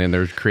 And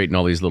they're creating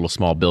all these little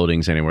small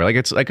buildings anywhere.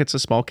 It's a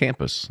small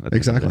campus.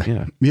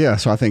 Exactly. Yeah.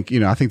 So I think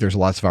there's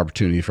lots of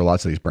opportunity for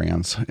lots of these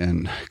brands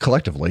and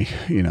collectively,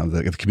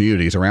 the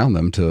communities around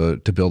them to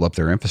build up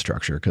their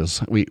infrastructure.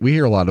 Cause we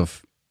hear a lot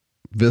of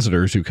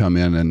visitors who come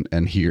in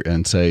and hear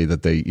and say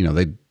that they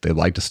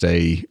like to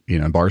stay,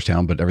 in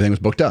Bardstown, but everything was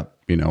booked up,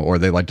 or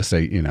they like to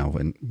stay,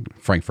 in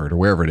Frankfurt or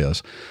wherever it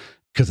is,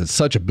 because it's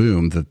such a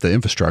boom that the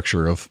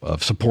infrastructure of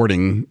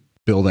supporting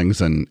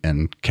buildings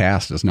and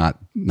cast is not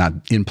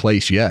in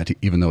place yet,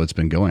 even though it's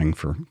been going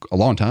for a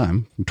long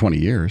time, 20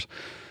 years.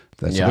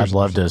 I'd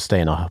love to stay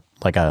in a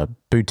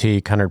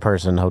boutique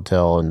 100-person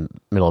hotel in the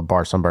middle of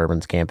Bardstown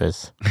Bourbon's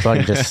campus, so I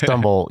can just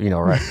stumble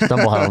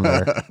home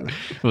there.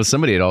 Well,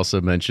 somebody had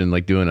also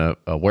mentioned doing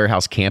a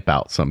warehouse camp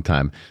out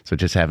sometime. So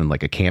just having a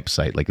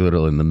campsite,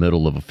 literally in the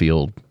middle of a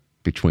field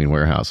between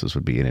warehouses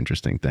would be an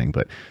interesting thing.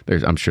 But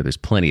I'm sure there's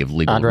plenty of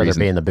legal I'd rather reasons.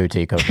 be in the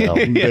boutique hotel.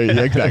 Yeah,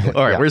 exactly.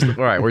 All right,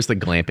 where's the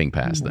glamping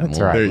pass then? That's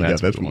right. There you go.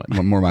 That's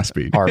more my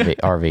speed.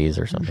 RVs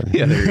or something.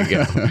 Yeah, there you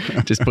go.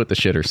 Just put the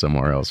shitter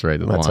somewhere else, right?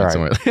 That's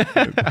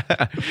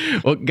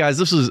right. Well, guys,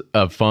 this was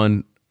a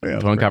fun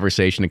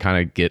conversation to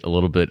kind of get a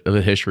little bit of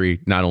the history,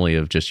 not only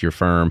of just your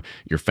firm,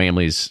 your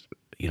family's,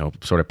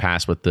 sort of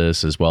past with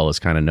this, as well as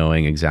kind of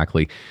knowing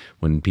exactly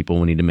when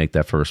people need to make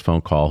that first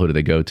phone call, who do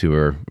they go to,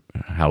 or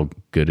how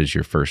good is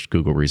your first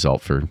Google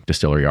result for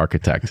distillery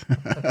architect.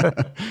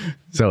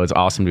 So it's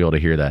awesome to be able to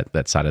hear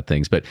that side of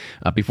things. But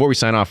before we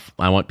sign off,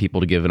 I want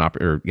people to give an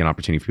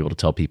opportunity for people to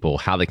tell people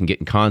how they can get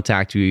in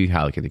contact with you,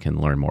 how they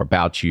can learn more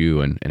about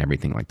you, and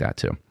everything like that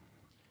too.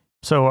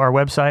 So our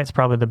website's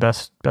probably the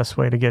best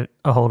way to get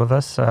a hold of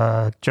us.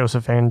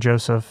 Joseph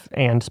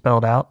and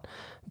spelled out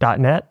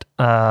 .net,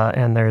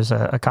 and there's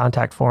a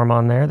contact form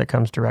on there that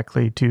comes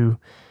directly to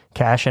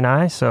Cash and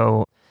I.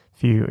 So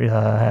if you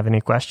have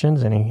any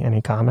questions,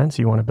 any comments,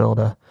 you want to build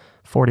a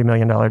 $40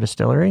 million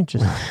distillery,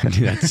 just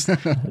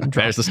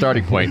there's the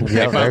starting point.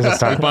 Yeah, there's a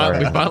starting point.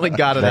 We finally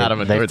got it out of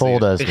it. They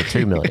fooled us with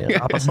 $2 million.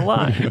 drop us a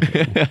line.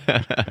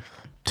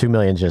 $2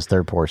 million is just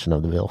their portion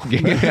of the bill.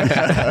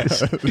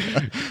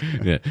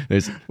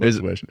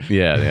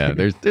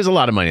 There's a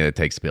lot of money that it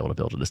takes to be able to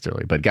build a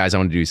distillery. But guys, I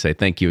wanted to say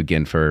thank you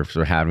again for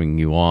having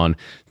you on,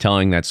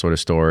 telling that sort of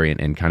story,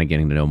 and kind of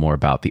getting to know more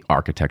about the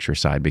architecture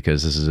side,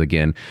 because this is,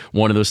 again,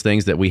 one of those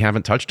things that we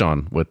haven't touched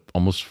on with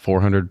almost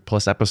 400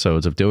 plus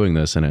episodes of doing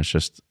this. And it's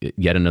just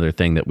yet another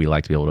thing that we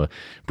like to be able to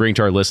bring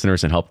to our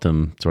listeners and help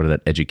them sort of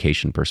that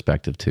education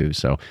perspective too.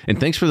 So, and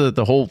thanks for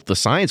the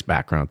science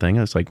background thing.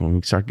 It's like when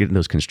we start getting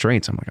those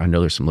constraints, I'm like, I know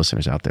there's some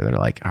listeners out there that are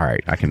like, all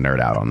right, I can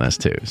nerd out on this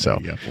too. So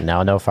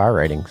now I know fire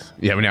ratings.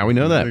 Yeah, but now we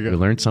know that. We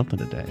learned something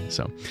today.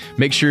 So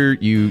make sure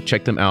you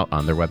check them out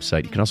on their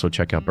website. You can also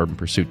check out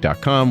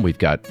bourbonpursuit.com. We've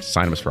got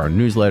sign-ups for our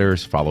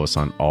newsletters. Follow us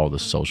on all the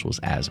socials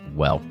as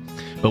well.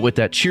 But with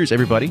that, cheers,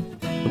 everybody.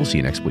 We'll see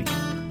you next week.